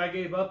barrel that I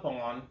gave up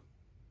on,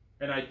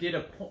 and I did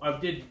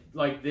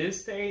like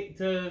this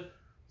to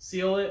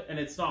seal it, and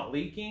it's not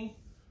leaking,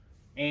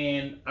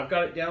 and I've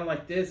got it down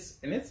like this,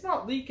 and it's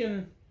not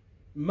leaking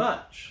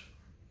much.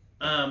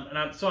 And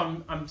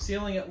I'm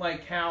sealing it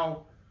like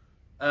how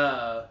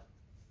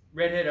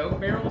Redhead Oak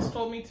Barrels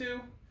told me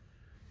to.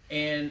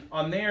 And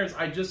on theirs,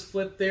 I just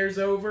flipped theirs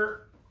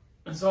over.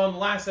 And so on the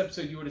last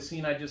episode, you would have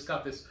seen I just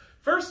got this.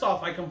 First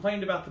off, I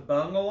complained about the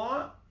bung a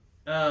lot.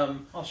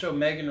 I'll show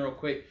Megan real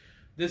quick.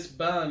 This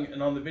bung,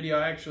 and on the video,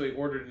 I actually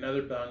ordered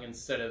another bung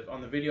instead of, on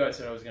the video, I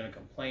said I was going to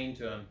complain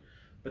to him.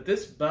 But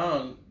this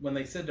bung, when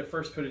they said to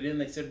first put it in,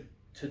 they said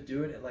to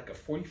do it at like a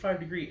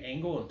 45-degree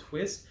angle and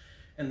twist.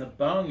 And the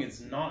bung is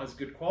not as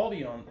good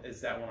quality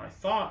as that one I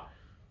thought,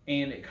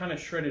 and it kind of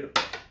shredded.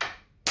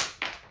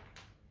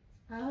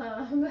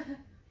 Do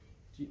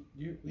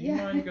you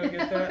mind go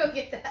get that? I'll go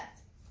get that.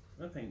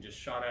 That thing just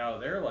shot out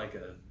of there like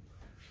a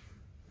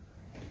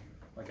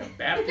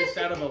Baptist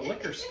out of a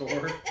liquor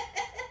store.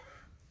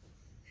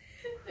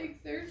 Like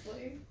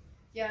seriously.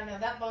 Yeah, no,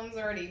 that bung's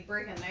already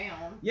breaking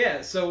down.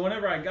 Yeah, so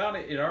whenever I got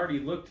it, it already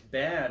looked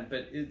bad,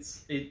 but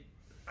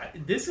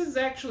this is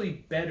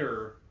actually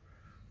better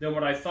than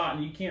what I thought,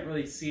 and you can't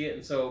really see it.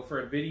 And so for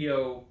a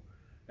video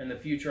in the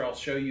future, I'll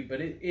show you.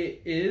 But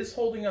it is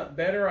holding up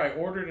better. I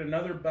ordered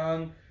another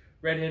bung.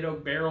 Redhead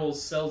Oak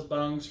Barrels sells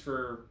bungs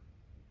for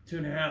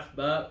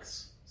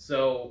 $2.50.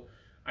 So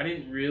I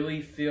didn't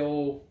really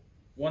feel,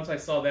 once I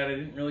saw that, I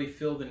didn't really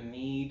feel the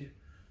need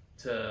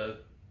to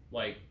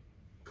like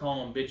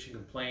call them bitch and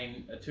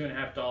complain.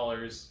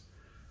 $2.50.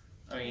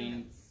 I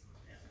mean,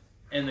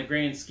 in the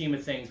grand scheme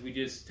of things, we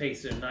just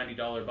tasted a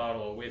 $90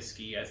 bottle of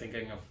whiskey. I think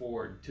I can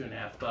afford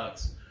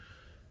 $2.50.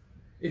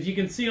 If you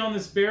can see on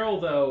this barrel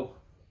though,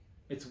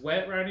 it's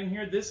wet right in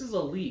here. This is a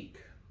leak.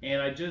 And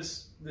I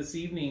just, this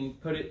evening,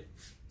 put it,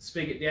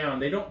 spigot down.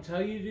 They don't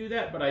tell you to do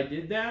that, but I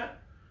did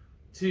that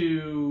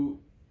to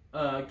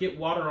get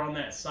water on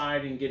that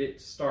side and get it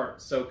to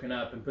start soaking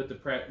up, and put the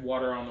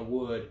water on the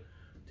wood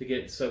to get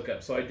it to soak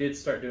up. So I did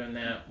start doing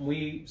that.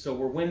 So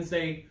we're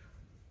Wednesday,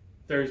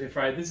 Thursday,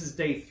 Friday. This is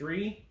day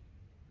 3.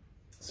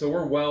 So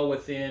we're well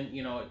within,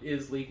 you know, it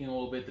is leaking a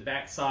little bit. The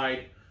back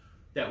side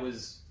that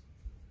was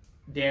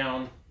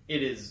down,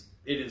 it is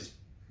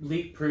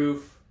leak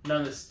proof.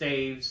 None of the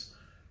staves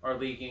are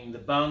leaking. The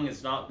bung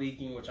is not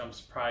leaking, which I'm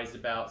surprised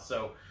about.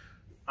 So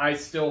I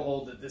still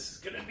hold that this is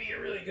going to be a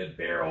really good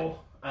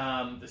barrel.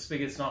 The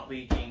spigot's not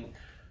leaking,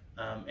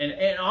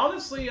 and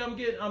honestly,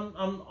 I'm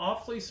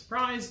awfully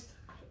surprised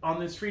on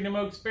this Freedom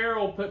Oaks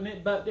barrel. Putting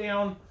it butt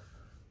down,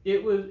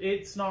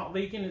 it's not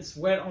leaking. It's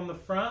wet on the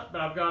front,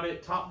 but I've got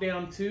it top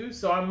down too.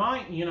 So I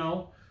might, you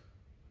know,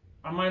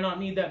 I might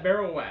not need that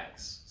barrel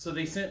wax. So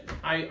they sent.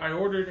 I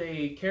ordered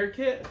a care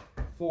kit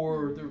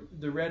for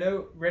the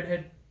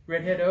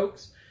Redhead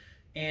Oaks.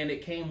 And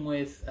it came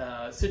with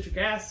citric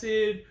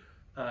acid,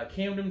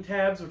 Camden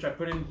tabs, which I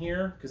put in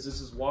here because this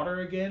is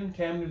water again.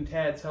 Camden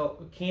tabs. Oh,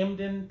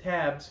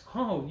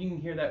 you can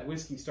hear that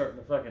whiskey starting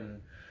to fucking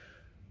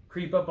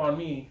creep up on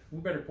me. We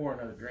better pour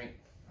another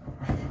drink.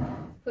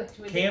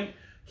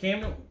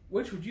 Camden,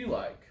 which would you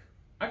like?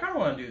 I kind of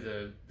want to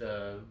do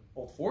the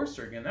Old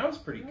Forester again. That was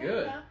pretty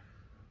good. Yeah.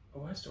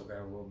 Oh, I still got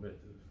a little bit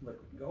of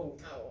liquid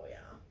gold. Oh yeah,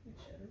 it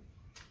should.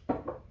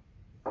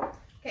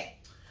 Okay.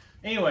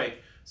 Anyway.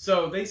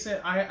 So they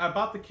sent, I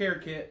bought the care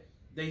kit.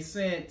 They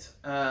sent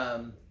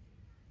Camden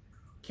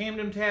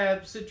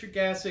tabs, citric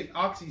acid,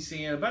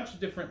 oxysan, a bunch of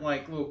different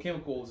like little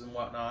chemicals and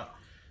whatnot.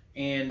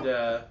 And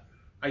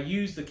I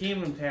used the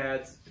Camden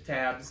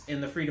tabs in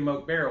the Freedom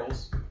Oak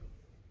barrels.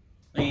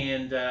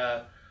 And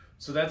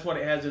so that's what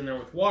it has in there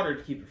with water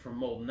to keep it from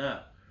molding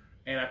up.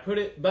 And I put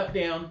it butt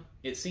down.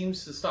 It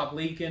seems to stop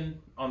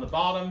leaking on the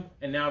bottom.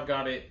 And now I've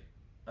got it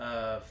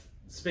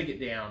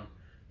spigot down,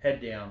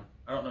 head down.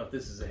 I don't know if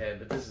this is a head,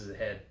 but this is a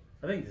head.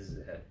 I think this is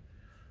a head.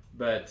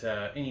 But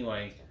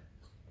anyway.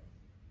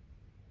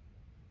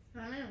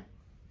 I don't know.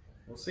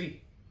 We'll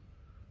see.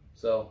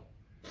 So.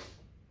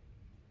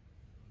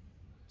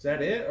 Is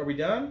that it? Are we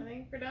done? I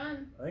think we're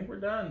done. I think we're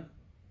done.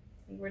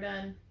 I think we're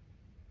done.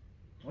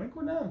 I think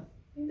we're done.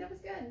 I think that was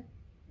good.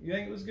 You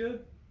think it was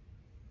good?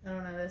 I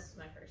don't know. This is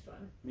my first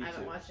one. Me I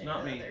haven't too. watched any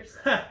Not of the me. others.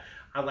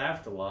 I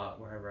laughed a lot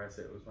whenever I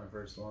said it was my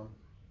first one.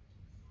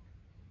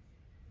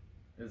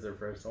 It was their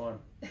first one.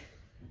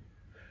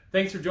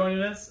 Thanks for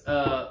joining us.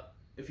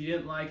 If you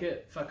didn't like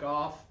it, fuck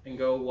off and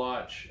go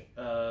watch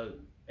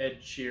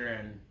Ed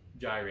Sheeran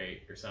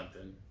Gyrate or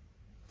something.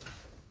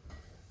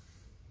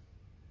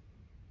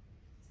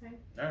 Okay.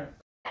 All right.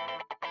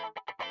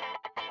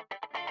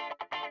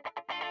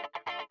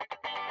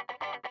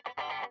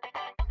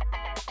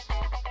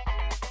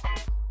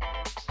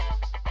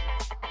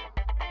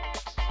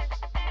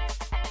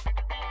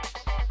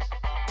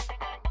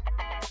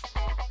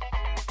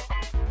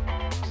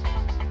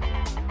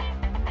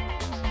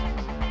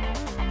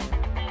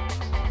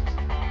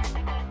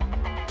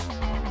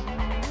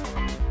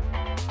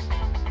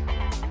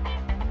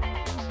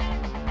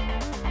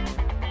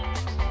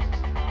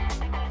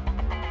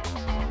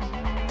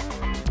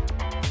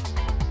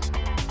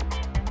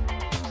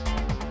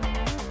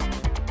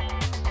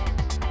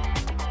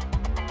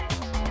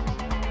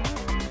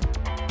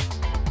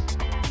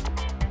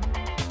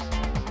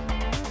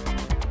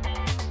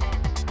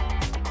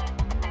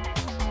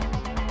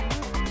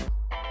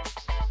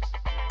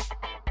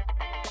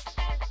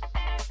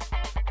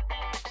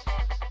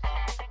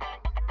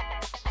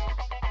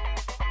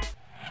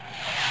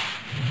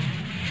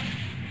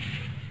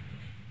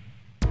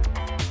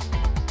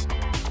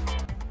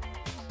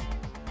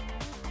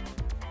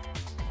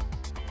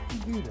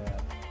 Do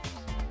that.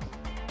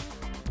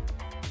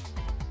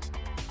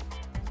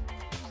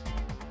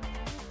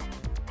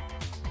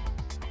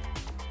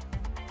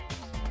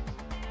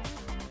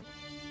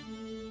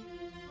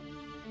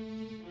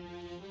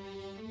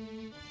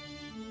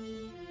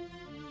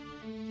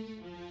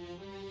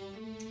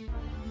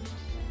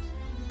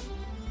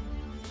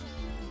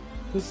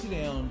 Go sit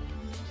down.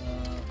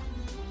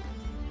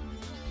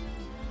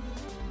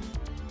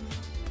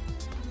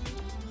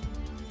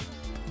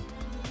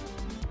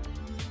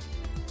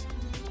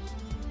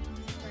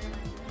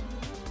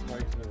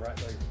 Right to the right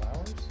leg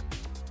flowers.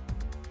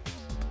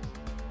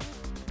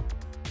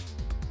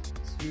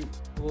 Scoot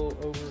a little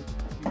over to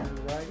your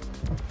right.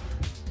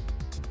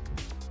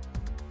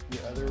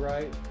 The other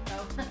right.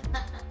 Oh.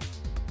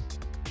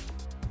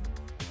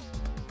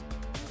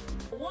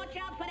 Watch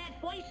out for that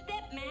first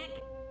step, Mac.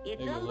 It's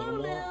Maybe a a little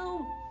more.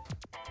 Lulu.